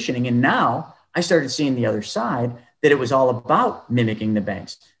mental conditioning. And now I started seeing the other side, that it was all about mimicking the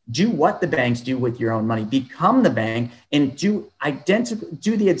banks. Do what the banks do with your own money. Become the bank and do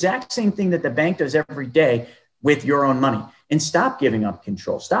the exact same thing that the bank does every day with your own money, and stop giving up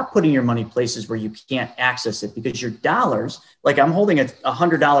control. Stop putting your money places where you can't access it, because your dollars, like I'm holding a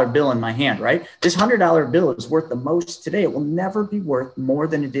 $100 bill in my hand, right? This $100 bill is worth the most today. It will never be worth more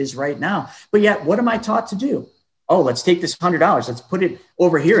than it is right now. But yet, what am I taught to do? Oh, let's take this $100. Let's put it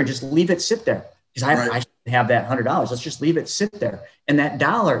over here and just leave it sit there, because I should have that $100. Let's just leave it sit there. And that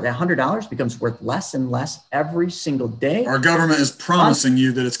 $100 becomes worth less and less every single day. Our government is promising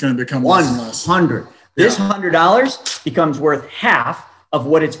you that it's going to become less and less. 100. This $100 becomes worth half of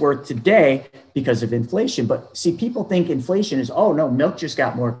what it's worth today because of inflation. But see, people think inflation is, oh no, milk just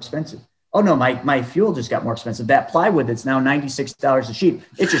got more expensive. Oh no, my fuel just got more expensive. That plywood that's now $96 a sheet,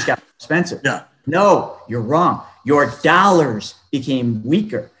 it just got more expensive. Yeah. No, you're wrong. Your dollars became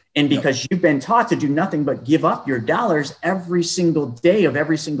weaker. And because you've been taught to do nothing but give up your dollars every single day of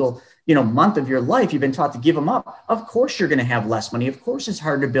every single month of your life, you've been taught to give them up. Of course, you're going to have less money. Of course, it's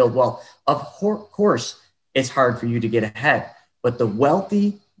hard to build wealth. Of course, it's hard for you to get ahead. But the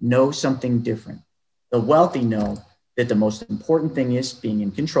wealthy know something different. The wealthy know that the most important thing is being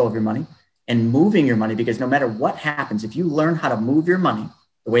in control of your money and moving your money, because no matter what happens, if you learn how to move your money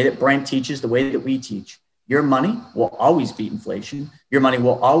the way that Brent teaches, the way that we teach, your money will always beat inflation. Your money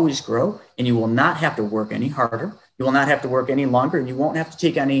will always grow, and you will not have to work any harder. You will not have to work any longer, and you won't have to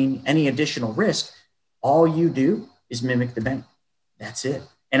take any additional risk. All you do is mimic the bank. That's it.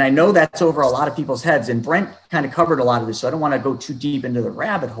 And I know that's over a lot of people's heads, and Brent kind of covered a lot of this, so I don't want to go too deep into the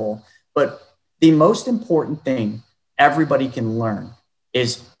rabbit hole. But the most important thing everybody can learn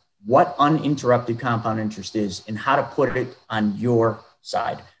is what uninterrupted compound interest is and how to put it on your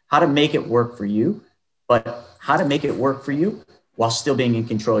side, how to make it work for you, but how to make it work for you while still being in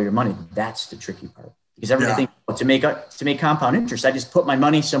control of your money. That's the tricky part. Because everybody thinks, well, to make compound interest, I just put my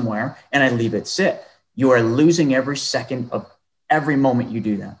money somewhere and I leave it sit. You are losing every second of every moment you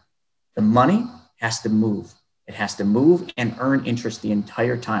do that. The money has to move. It has to move and earn interest the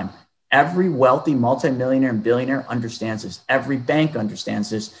entire time. Every wealthy multimillionaire and billionaire understands this. Every bank understands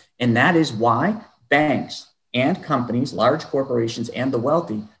this. And that is why banks and companies, large corporations and the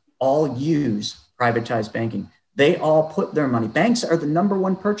wealthy, all use privatized banking. They all put their money. Banks are the number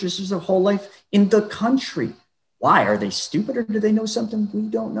one purchasers of whole life in the country. Why? Are they stupid, or do they know something we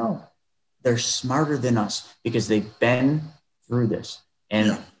don't know? They're smarter than us because they've been through this.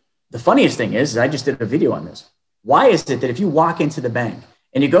 And the funniest thing is I just did a video on this. Why is it that if you walk into the bank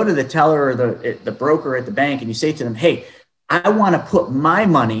and you go to the teller or the broker at the bank and you say to them, hey, I want to put my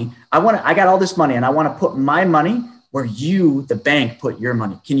money, I got all this money and I want to put my money where you, the bank, put your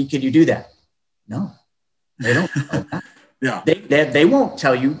money. Can you do that? No, they don't know that. They won't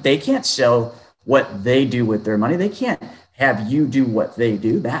tell you. They can't sell what they do with their money. They can't have you do what they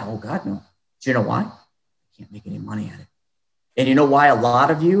do. Oh God, no. Do you know why? They can't make any money at it. And you know why a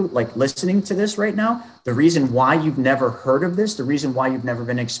lot of you, like listening to this right now, the reason why you've never heard of this, the reason why you've never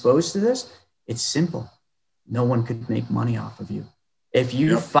been exposed to this, it's simple. No one could make money off of you. If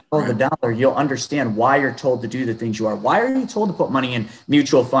you follow the dollar, you'll understand why you're told to do the things you are. Why are you told to put money in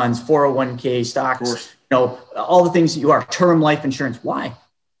mutual funds, 401k, stocks, all the things that you are, term life insurance? Why?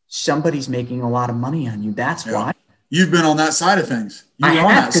 Somebody's making a lot of money on you. That's why. You've been on that side of things. I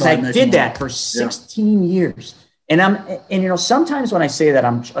have, because I did that for 16 years. And sometimes when I say that,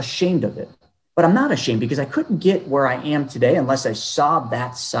 I'm ashamed of it, but I'm not ashamed, because I couldn't get where I am today unless I saw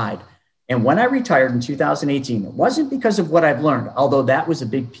that side. And when I retired in 2018, it wasn't because of what I've learned, although that was a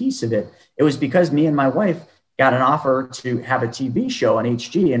big piece of it. It was because me and my wife got an offer to have a TV show on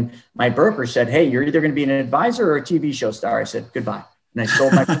HG. And my broker said, hey, you're either going to be an advisor or a TV show star. I said, goodbye. And I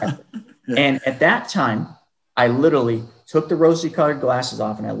sold my practice. And at that time, I literally took the rosy colored glasses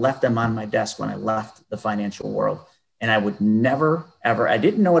off and I left them on my desk when I left the financial world. And I would never, ever, I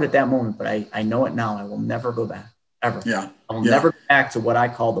didn't know it at that moment, but I know it now. I will never go back, ever. I will never go back to what I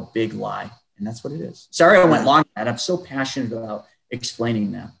call the big lie. And that's what it is. Sorry I went long on that. I'm so passionate about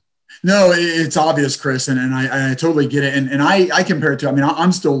explaining that. No, it's obvious, Chris, and I totally get it. And I compare it to,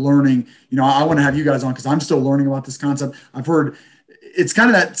 I'm still learning. I want to have you guys on because I'm still learning about this concept. I've heard, it's kind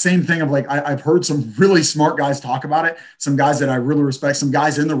of that same thing of like, I've heard some really smart guys talk about it. Some guys that I really respect, some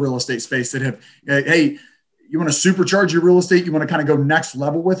guys in the real estate space that have, hey, you want to supercharge your real estate. You want to kind of go next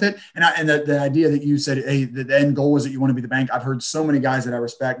level with it. And the idea that you said, hey, the end goal is that you want to be the bank. I've heard so many guys that I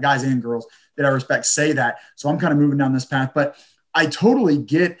respect, guys and girls that I respect, say that. So I'm kind of moving down this path, but I totally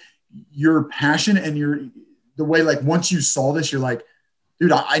get your passion and the way, like, once you saw this, you're like,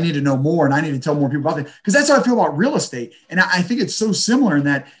 dude, I need to know more and I need to tell more people about it. Because that's how I feel about real estate. And I think it's so similar in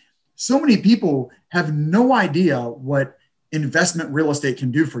that so many people have no idea what investment real estate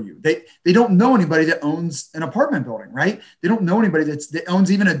can do for you. They don't know anybody that owns an apartment building, right? They don't know anybody that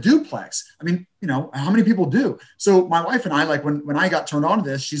owns even a duplex. I mean, how many people do? So my wife and I, like, when I got turned on to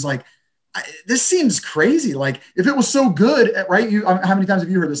this, she's like, this seems crazy. Like, if it was so good, right? How many times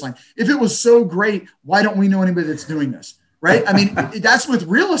have you heard this line? If it was so great, why don't we know anybody that's doing this? Right? I mean, that's with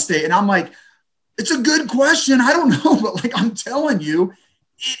real estate. And I'm like, it's a good question. I don't know, but like, I'm telling you,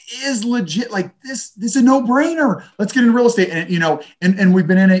 it is legit. Like, this is a no-brainer. Let's get into real estate. And, and we've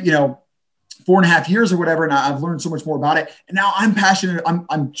been in it, 4.5 years or whatever. And I've learned so much more about it. And now I'm passionate.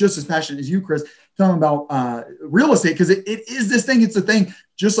 I'm just as passionate as you, Chris, telling about real estate. Cause it is this thing. It's a thing,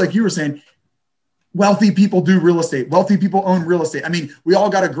 just like you were saying, wealthy people do real estate. Wealthy people own real estate. I mean, we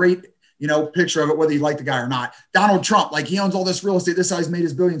all got a great, picture of it, whether you like the guy or not. Donald Trump, like, he owns all this real estate. This guy's made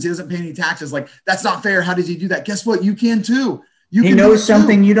his billions. He doesn't pay any taxes. Like, that's not fair. How does he do that? Guess what? You can too. He knows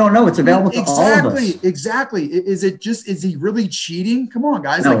something you don't know. It's available to all of us. Exactly. Is he really cheating? Come on,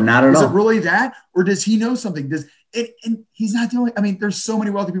 guys. No, not at all. Is it really that? Or does he know something? And he's not the only, I mean, there's so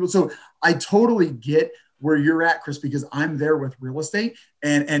many wealthy people. So I totally get where you're at, Chris, because I'm there with real estate.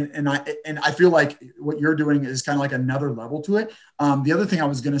 And I feel like what you're doing is kind of like another level to it. The other thing I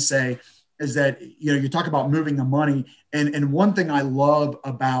was going to say is that, you talk about moving the money. And one thing I love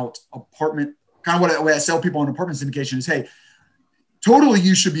about apartment, kind of what I tell people on apartment syndication is, hey, totally,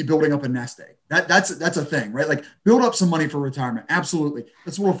 you should be building up a nest egg. That's a thing, right? Like, build up some money for retirement. Absolutely.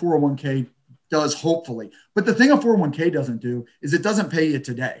 That's what a 401k does, hopefully. But the thing a 401k doesn't do is it doesn't pay you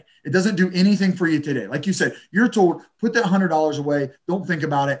today. It doesn't do anything for you today. Like you said, you're told, put that $100 away. Don't think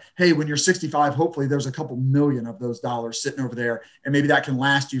about it. Hey, when you're 65, hopefully there's a couple million of those dollars sitting over there. And maybe that can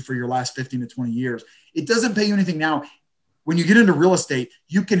last you for your last 15 to 20 years. It doesn't pay you anything now. When you get into real estate,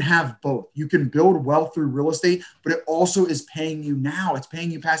 you can have both. You can build wealth through real estate, but it also is paying you now. It's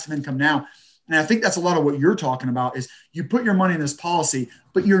paying you passive income now. And I think that's a lot of what you're talking about is you put your money in this policy,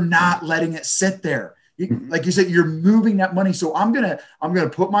 but you're not letting it sit there. Like you said, you're moving that money. So I'm going to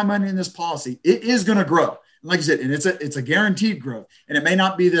put my money in this policy. It is going to grow. And like I said, and it's a guaranteed growth. And it may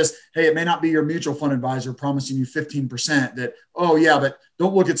not be it may not be your mutual fund advisor promising you 15% that, oh yeah, but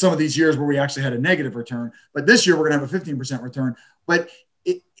don't look at some of these years where we actually had a negative return. But this year we're going to have a 15% return. But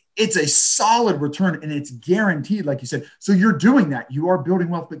it's a solid return and it's guaranteed, like you said. So you're doing that. You are building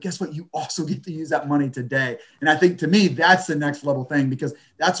wealth, but guess what? You also get to use that money today. And I think, to me, that's the next level thing, because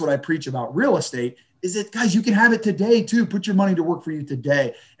that's what I preach about real estate is that, guys, you can have it today too. Put your money to work for you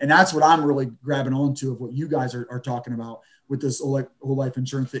today. And that's what I'm really grabbing onto of what you guys are talking about with this whole life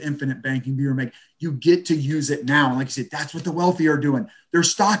insurance, the infinite banking be or make. You get to use it now. And like I said, that's what the wealthy are doing. They're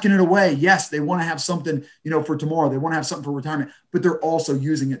stocking it away. Yes, they want to have something, for tomorrow. They want to have something for retirement, but they're also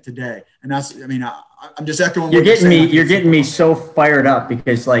using it today. And that's, I'm just echoing. You're getting me so fired up,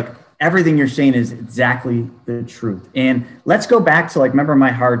 because like everything you're saying is exactly the truth. And let's go back to, like, remember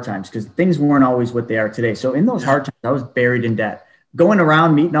my hard times, because things weren't always what they are today. So in those hard times, I was buried in debt. Going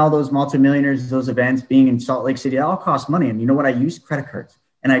around, meeting all those multimillionaires, those events, being in Salt Lake City, it all cost money. And you know what? I used credit cards,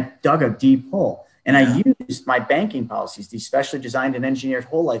 and I dug a deep hole. And I used my banking policies, these specially designed and engineered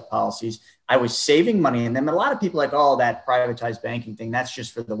whole life policies. I was saving money in them. And a lot of people are like, oh, that privatized banking thing, that's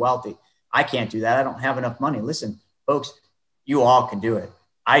just for the wealthy. I can't do that. I don't have enough money. Listen, folks, you all can do it.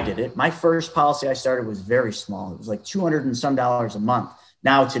 I did it. My first policy I started was very small. It was like $200 and some a month.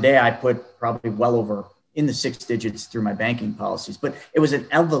 Now today I put probably well over in the 6 digits through my banking policies, but it was an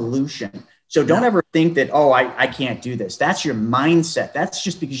evolution. So don't ever think that, oh, I can't do this. That's your mindset. That's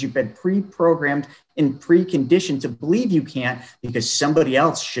just because you've been pre-programmed and preconditioned to believe you can't because somebody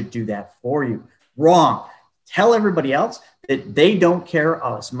else should do that for you. Wrong. Tell everybody else that they don't care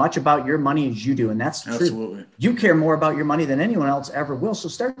as much about your money as you do. And that's the truth. You care more about your money than anyone else ever will. So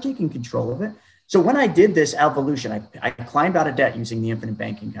start taking control of it. So when I did this evolution, I climbed out of debt using the infinite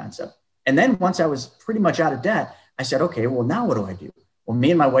banking concept. And then once I was pretty much out of debt, I said, okay, well, now what do I do? Well,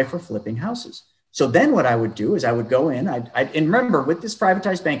 me and my wife were flipping houses. So then what I would do is I would go in, and remember, with this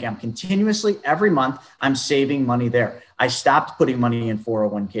privatized banking, I'm continuously, every month, I'm saving money there. I stopped putting money in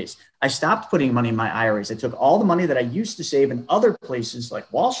 401ks. I stopped putting money in my IRAs. I took all the money that I used to save in other places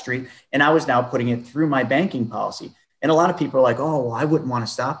like Wall Street, and I was now putting it through my banking policy. And a lot of people are like, oh, well, I wouldn't want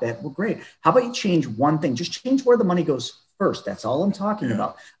to stop that. Well, great. How about you change one thing? Just change where the money goes first. That's all I'm talking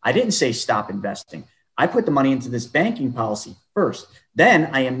about. I didn't say stop investing. I put the money into this banking policy first. Then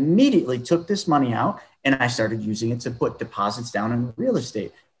I immediately took this money out and I started using it to put deposits down in real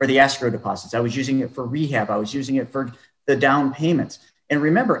estate for the escrow deposits. I was using it for rehab. I was using it for the down payments. And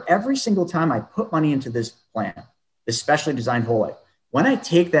remember, every single time I put money into this plan, this specially designed whole life, when I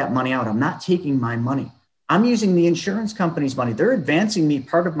take that money out, I'm not taking my money. I'm using the insurance company's money. They're advancing me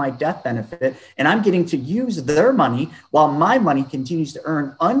part of my death benefit, and I'm getting to use their money while my money continues to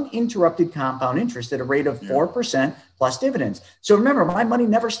earn uninterrupted compound interest at a rate of 4% plus dividends. So remember, my money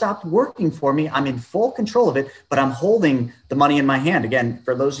never stopped working for me. I'm in full control of it, but I'm holding the money in my hand. Again,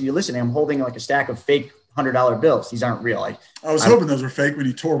 for those of you listening, I'm holding like a stack of fake $100 bills. These aren't real. I was hoping those were fake when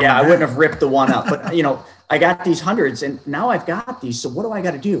you tore one. Yeah, I wouldn't have ripped the one up, but I got these hundreds and now I've got these. So what do I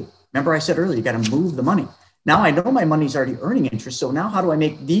got to do? Remember I said earlier, you got to move the money. Now I know my money's already earning interest. So now how do I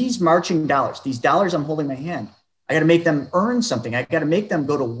make these marching dollars, these dollars I'm holding in my hand? I got to make them earn something. I got to make them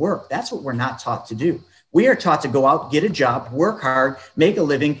go to work. That's what we're not taught to do. We are taught to go out, get a job, work hard, make a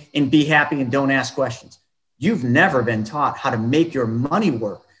living, and be happy and don't ask questions. You've never been taught how to make your money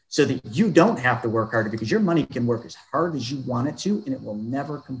work so that you don't have to work harder, because your money can work as hard as you want it to, and it will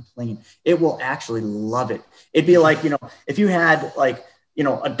never complain. It will actually love it. It'd be like, if you had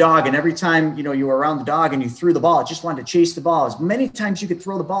a dog, and every time, you were around the dog and you threw the ball, it just wanted to chase the ball. As many times you could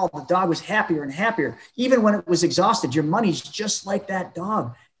throw the ball, the dog was happier and happier. Even when it was exhausted, your money's just like that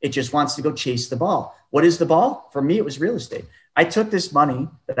dog. It just wants to go chase the ball. What is the ball? For me, it was real estate. I took this money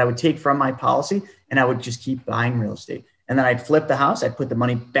that I would take from my policy and I would just keep buying real estate. And then I'd flip the house. I'd put the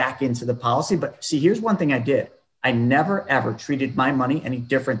money back into the policy. But see, here's one thing I did. I never, ever treated my money any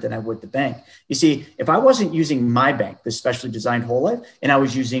different than I would the bank. You see, if I wasn't using my bank, this specially designed whole life, and I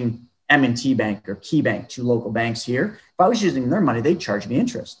was using M&T Bank or Key Bank, two local banks here, if I was using their money, they'd charge me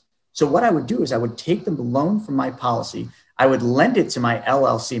interest. So what I would do is I would take the loan from my policy. I would lend it to my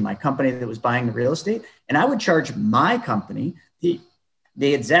LLC, my company that was buying the real estate, and I would charge my company the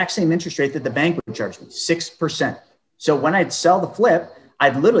exact same interest rate that the bank would charge me, 6%. So when I'd sell the flip,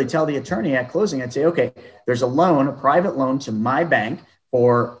 I'd literally tell the attorney at closing, I'd say, okay, there's a loan, a private loan to my bank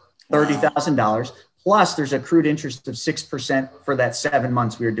for $30,000, plus there's accrued interest of 6% for that 7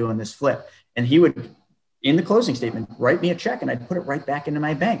 months we were doing this flip. And he would, in the closing statement, write me a check and I'd put it right back into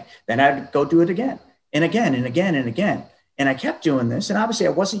my bank. Then I'd go do it again and again and again and again. And I kept doing this. And obviously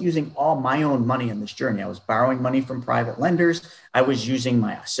I wasn't using all my own money in this journey. I was borrowing money from private lenders. I was using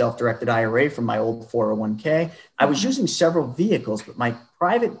my self-directed IRA from my old 401k. I was using several vehicles, but my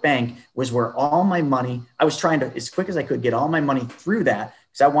private bank was where all my money, I was trying to, as quick as I could, get all my money through that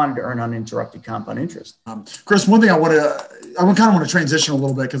because I wanted to earn uninterrupted compound interest. Chris, one thing I kind of want to transition a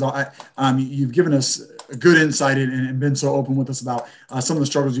little bit because you've given us a good insight and been so open with us about some of the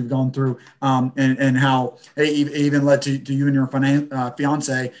struggles you've gone through and how it even led to you and your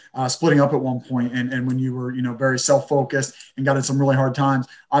fiance splitting up at one point and when you were very self-focused and got in some really hard times.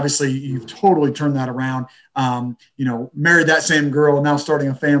 Obviously, you've totally turned that around. Married that same girl, now starting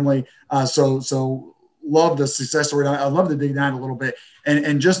a family. So love the success story. I'd love to dig down a little bit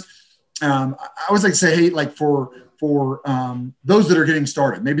and just I always like to say, hey, like for those that are getting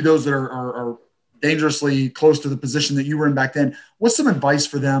started, maybe those that are dangerously close to the position that you were in back then, what's some advice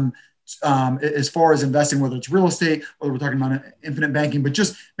for them as far as investing, whether it's real estate, whether we're talking about infinite banking, but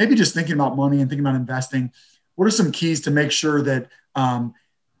just thinking about money and thinking about investing? What are some keys to make sure that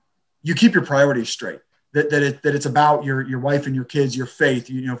you keep your priorities straight, that it's about your wife and your kids, your faith,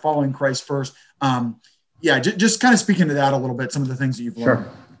 following Christ first? Just kind of speaking to that a little bit, some of the things that you've learned.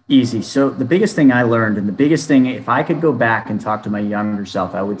 Sure. Easy. So the biggest thing I learned, and the biggest thing, if I could go back and talk to my younger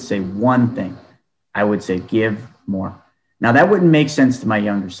self, I would say one thing. I would say give more. Now that wouldn't make sense to my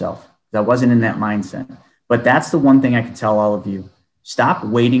younger self. I wasn't in that mindset, but that's the one thing I could tell all of you. Stop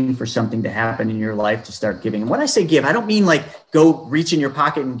waiting for something to happen in your life to start giving. And when I say give, I don't mean like go reach in your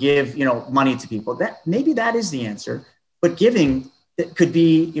pocket and give, money to people. That maybe that is the answer, but giving, it could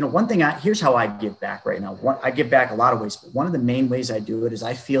be, one thing. Here's how I give back right now. I give back a lot of ways, but one of the main ways I do it is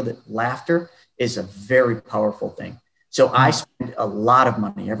I feel that laughter is a very powerful thing. So I spend a lot of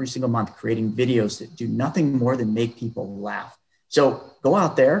money every single month creating videos that do nothing more than make people laugh. So go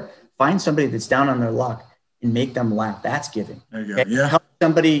out there, find somebody that's down on their luck and make them laugh. That's giving. There you go. Yeah. Help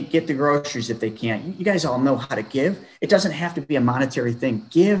somebody get the groceries if they can't. You guys all know how to give. It doesn't have to be a monetary thing.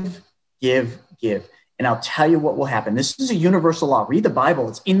 Give. And I'll tell you what will happen. This is a universal law. Read the Bible.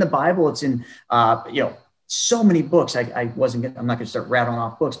 It's in the Bible. It's in, so many books. I'm not going to start rattling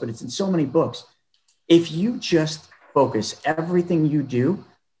off books, but it's in so many books. If you just focus everything you do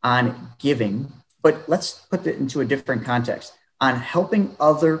on giving, But let's put it into a different context on helping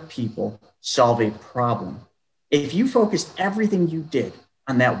other people solve a problem. If you focused everything you did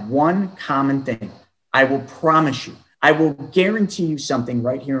on that one common thing, I will promise you, I will guarantee you something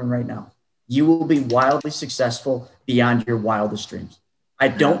right here and right now. You will be wildly successful beyond your wildest dreams. I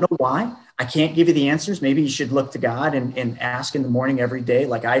don't know why. I can't give you the answers. Maybe you should look to God and ask in the morning every day,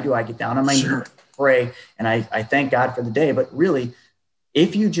 like I do. I get down on my knees, pray, and I thank God for the day. But really,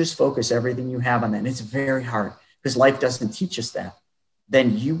 if you just focus everything you have on that, and it's very hard because life doesn't teach us that,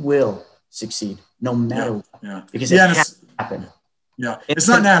 then you will succeed no matter what. Because it has to happen. Yeah, it's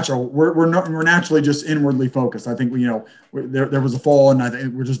not natural. We're naturally just inwardly focused. I think there was a fall, and I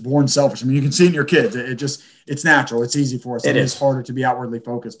think we're just born selfish. I mean, you can see it in your kids. It's natural. It's easy for us. It's harder to be outwardly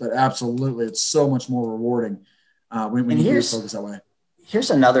focused, but absolutely, it's so much more rewarding when you focus that way.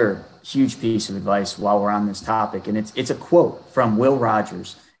 Here's another huge piece of advice while we're on this topic, and it's a quote from Will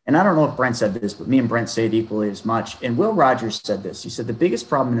Rogers. And I don't know if Brent said this, but me and Brent say it equally as much. And Will Rogers said this. He said, the biggest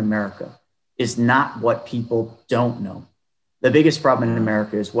problem in America is not what people don't know. The biggest problem in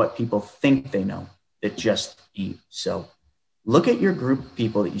America is what people think they know that just ain't so. Look at your group of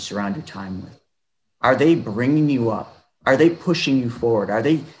people that you surround your time with. Are they bringing you up? Are they pushing you forward? Are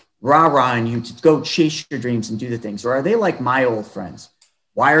they rah-rahing you to go chase your dreams and do the things? Or are they like my old friends?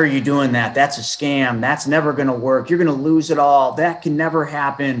 Why are you doing that? That's a scam. That's never going to work. You're going to lose it all. That can never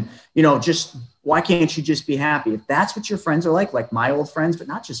happen. Just why can't you just be happy? If that's what your friends are like my old friends, but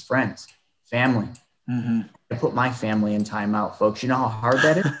not just friends, family. Mm-hmm. I put my family in timeout, folks. You know how hard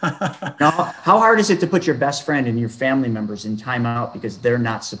that is? How hard is it to put your best friend and your family members in timeout because they're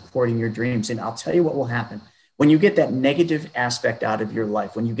not supporting your dreams? And I'll tell you what will happen. When you get that negative aspect out of your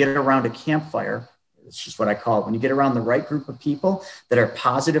life, when you get around a campfire, it's just what I call it. When you get around the right group of people that are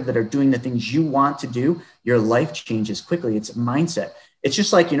positive, that are doing the things you want to do, your life changes quickly. It's a mindset. It's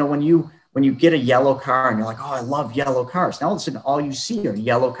just like, when you get a yellow car and you're like, oh, I love yellow cars. Now all of a sudden, all you see are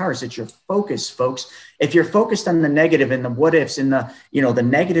yellow cars. It's your focus, folks. If you're focused on the negative and the what ifs and the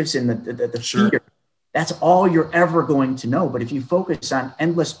negatives and the fear, that's all you're ever going to know. But if you focus on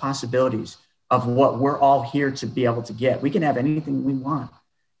endless possibilities of what we're all here to be able to get, we can have anything we want.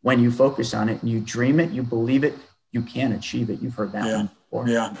 When you focus on it and you dream it, you believe it, you can achieve it. You've heard that one before.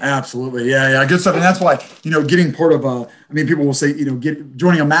 Yeah, absolutely. Yeah. Good stuff. And that's why, getting part of people will say,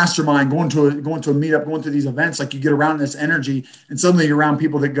 joining a mastermind, going to a meetup, going to these events, like you get around this energy and suddenly you're around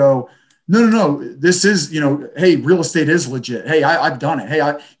people that go, no, this is, hey, real estate is legit. Hey, I've done it. Hey,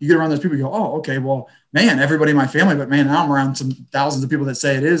 you get around those people, you go, oh, okay, well, man, everybody in my family, but man, now I'm around some thousands of people that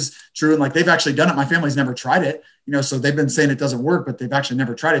say it is true. And like, they've actually done it. My family's never tried it, so they've been saying it doesn't work, but they've actually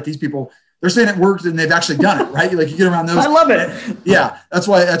never tried it. These people, they're saying it worked and they've actually done it, right? Like you get around those. I love it. Yeah. That's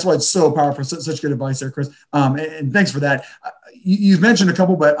why it's so powerful. Such good advice there, Chris. And thanks for that. You've mentioned a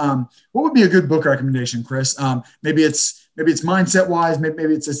couple, but what would be a good book recommendation, Chris? Maybe it's mindset wise,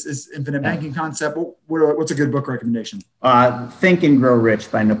 maybe it's this infinite banking concept. What's a good book recommendation? Think and Grow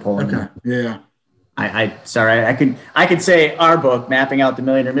Rich by Napoleon. Okay. Yeah. I could say our book, Mapping Out the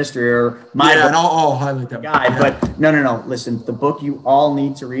Millionaire Mystery, or my book, and I'll highlight that guy. Yeah. But no. Listen, the book you all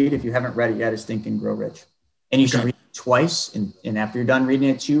need to read if you haven't read it yet is Think and Grow Rich, and you should read it twice. And after you're done reading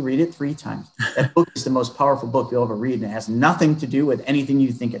it too, read it 3 times. That book is the most powerful book you'll ever read, and it has nothing to do with anything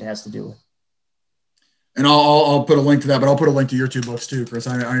you think it has to do with. And I'll put a link to that, but I'll put a link to your 2 books too, Chris.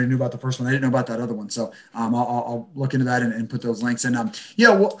 I already knew about the first one. I didn't know about that other one, so I'll look into that and put those links in.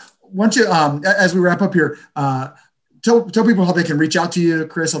 Why don't you, as we wrap up here, tell people how they can reach out to you,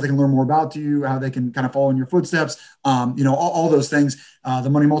 Chris, how they can learn more about you, how they can kind of follow in your footsteps, all those things, the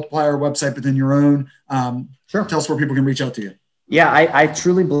Money Multiplier website, but then your own. Sure. Tell us where people can reach out to you. Yeah, I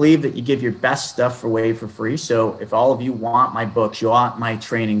truly believe that you give your best stuff away for free. So if all of you want my books, you want my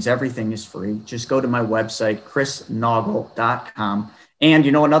trainings, everything is free. Just go to my website, chrisnaugle.com. And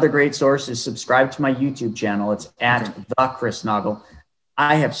another great source is subscribe to my YouTube channel. It's at The Chris Naugle.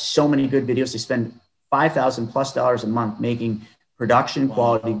 I have so many good videos. I spend $5,000+ a month making production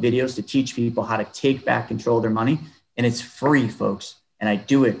quality videos to teach people how to take back control of their money. And it's free, folks. And I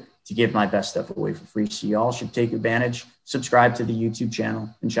do it to give my best stuff away for free. So you all should take advantage, subscribe to the YouTube channel,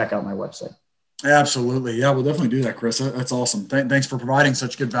 and check out my website. Absolutely. Yeah, we'll definitely do that, Chris. That's awesome. Thanks for providing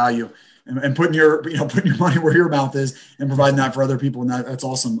such good value and putting your money where your mouth is and providing that for other people. And that's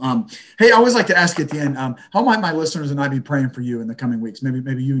awesome. Hey, I always like to ask at the end, how might my listeners and I be praying for you in the coming weeks?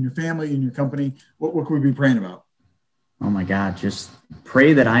 Maybe you and your family and your company. What could we be praying about? Oh my God, just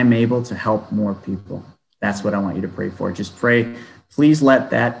pray that I'm able to help more people. That's what I want you to pray for. Just pray, please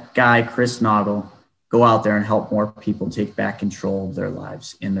let that guy, Chris Naugle, go out there and help more people take back control of their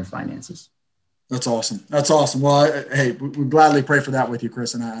lives and their finances. That's awesome. That's awesome. Well, hey, we gladly pray for that with you,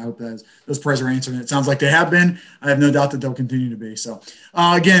 Chris, and I hope that those prayers are answered. And it sounds like they have been. I have no doubt that they'll continue to be. So,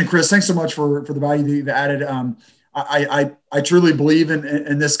 again, Chris, thanks so much for the value that you've added. I truly believe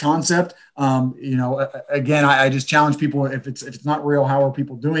in this concept. Again, I just challenge people, if it's not real, how are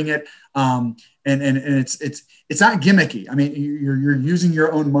people doing it? And it's not gimmicky. I mean, you're using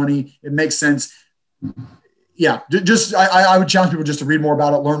your own money. It makes sense. Yeah, I would challenge people just to read more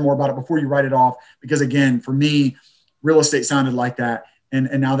about it, learn more about it before you write it off. Because again, for me, real estate sounded like that. And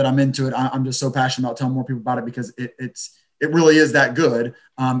now that I'm into it, I'm just so passionate about telling more people about it, because it really is that good.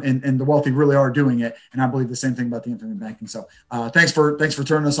 And the wealthy really are doing it. And I believe the same thing about the infinite banking. So thanks for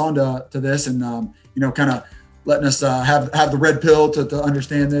turning us on to this and, kind of letting us have the red pill to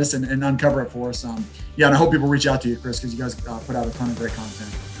understand this and uncover it for us. And I hope people reach out to you, Chris, because you guys put out a ton of great content.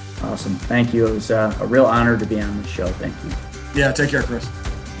 Awesome. Thank you. It was a real honor to be on the show. Thank you. Yeah. Take care, Chris.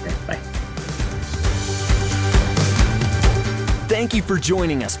 Okay, bye. Thank you for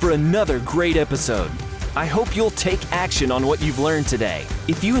joining us for another great episode. I hope you'll take action on what you've learned today.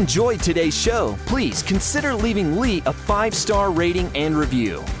 If you enjoyed today's show, please consider leaving Lee a 5-star rating and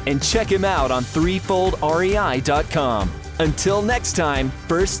review. And check him out on threefoldrei.com. Until next time,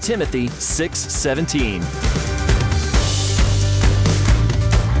 1 Timothy 6:17.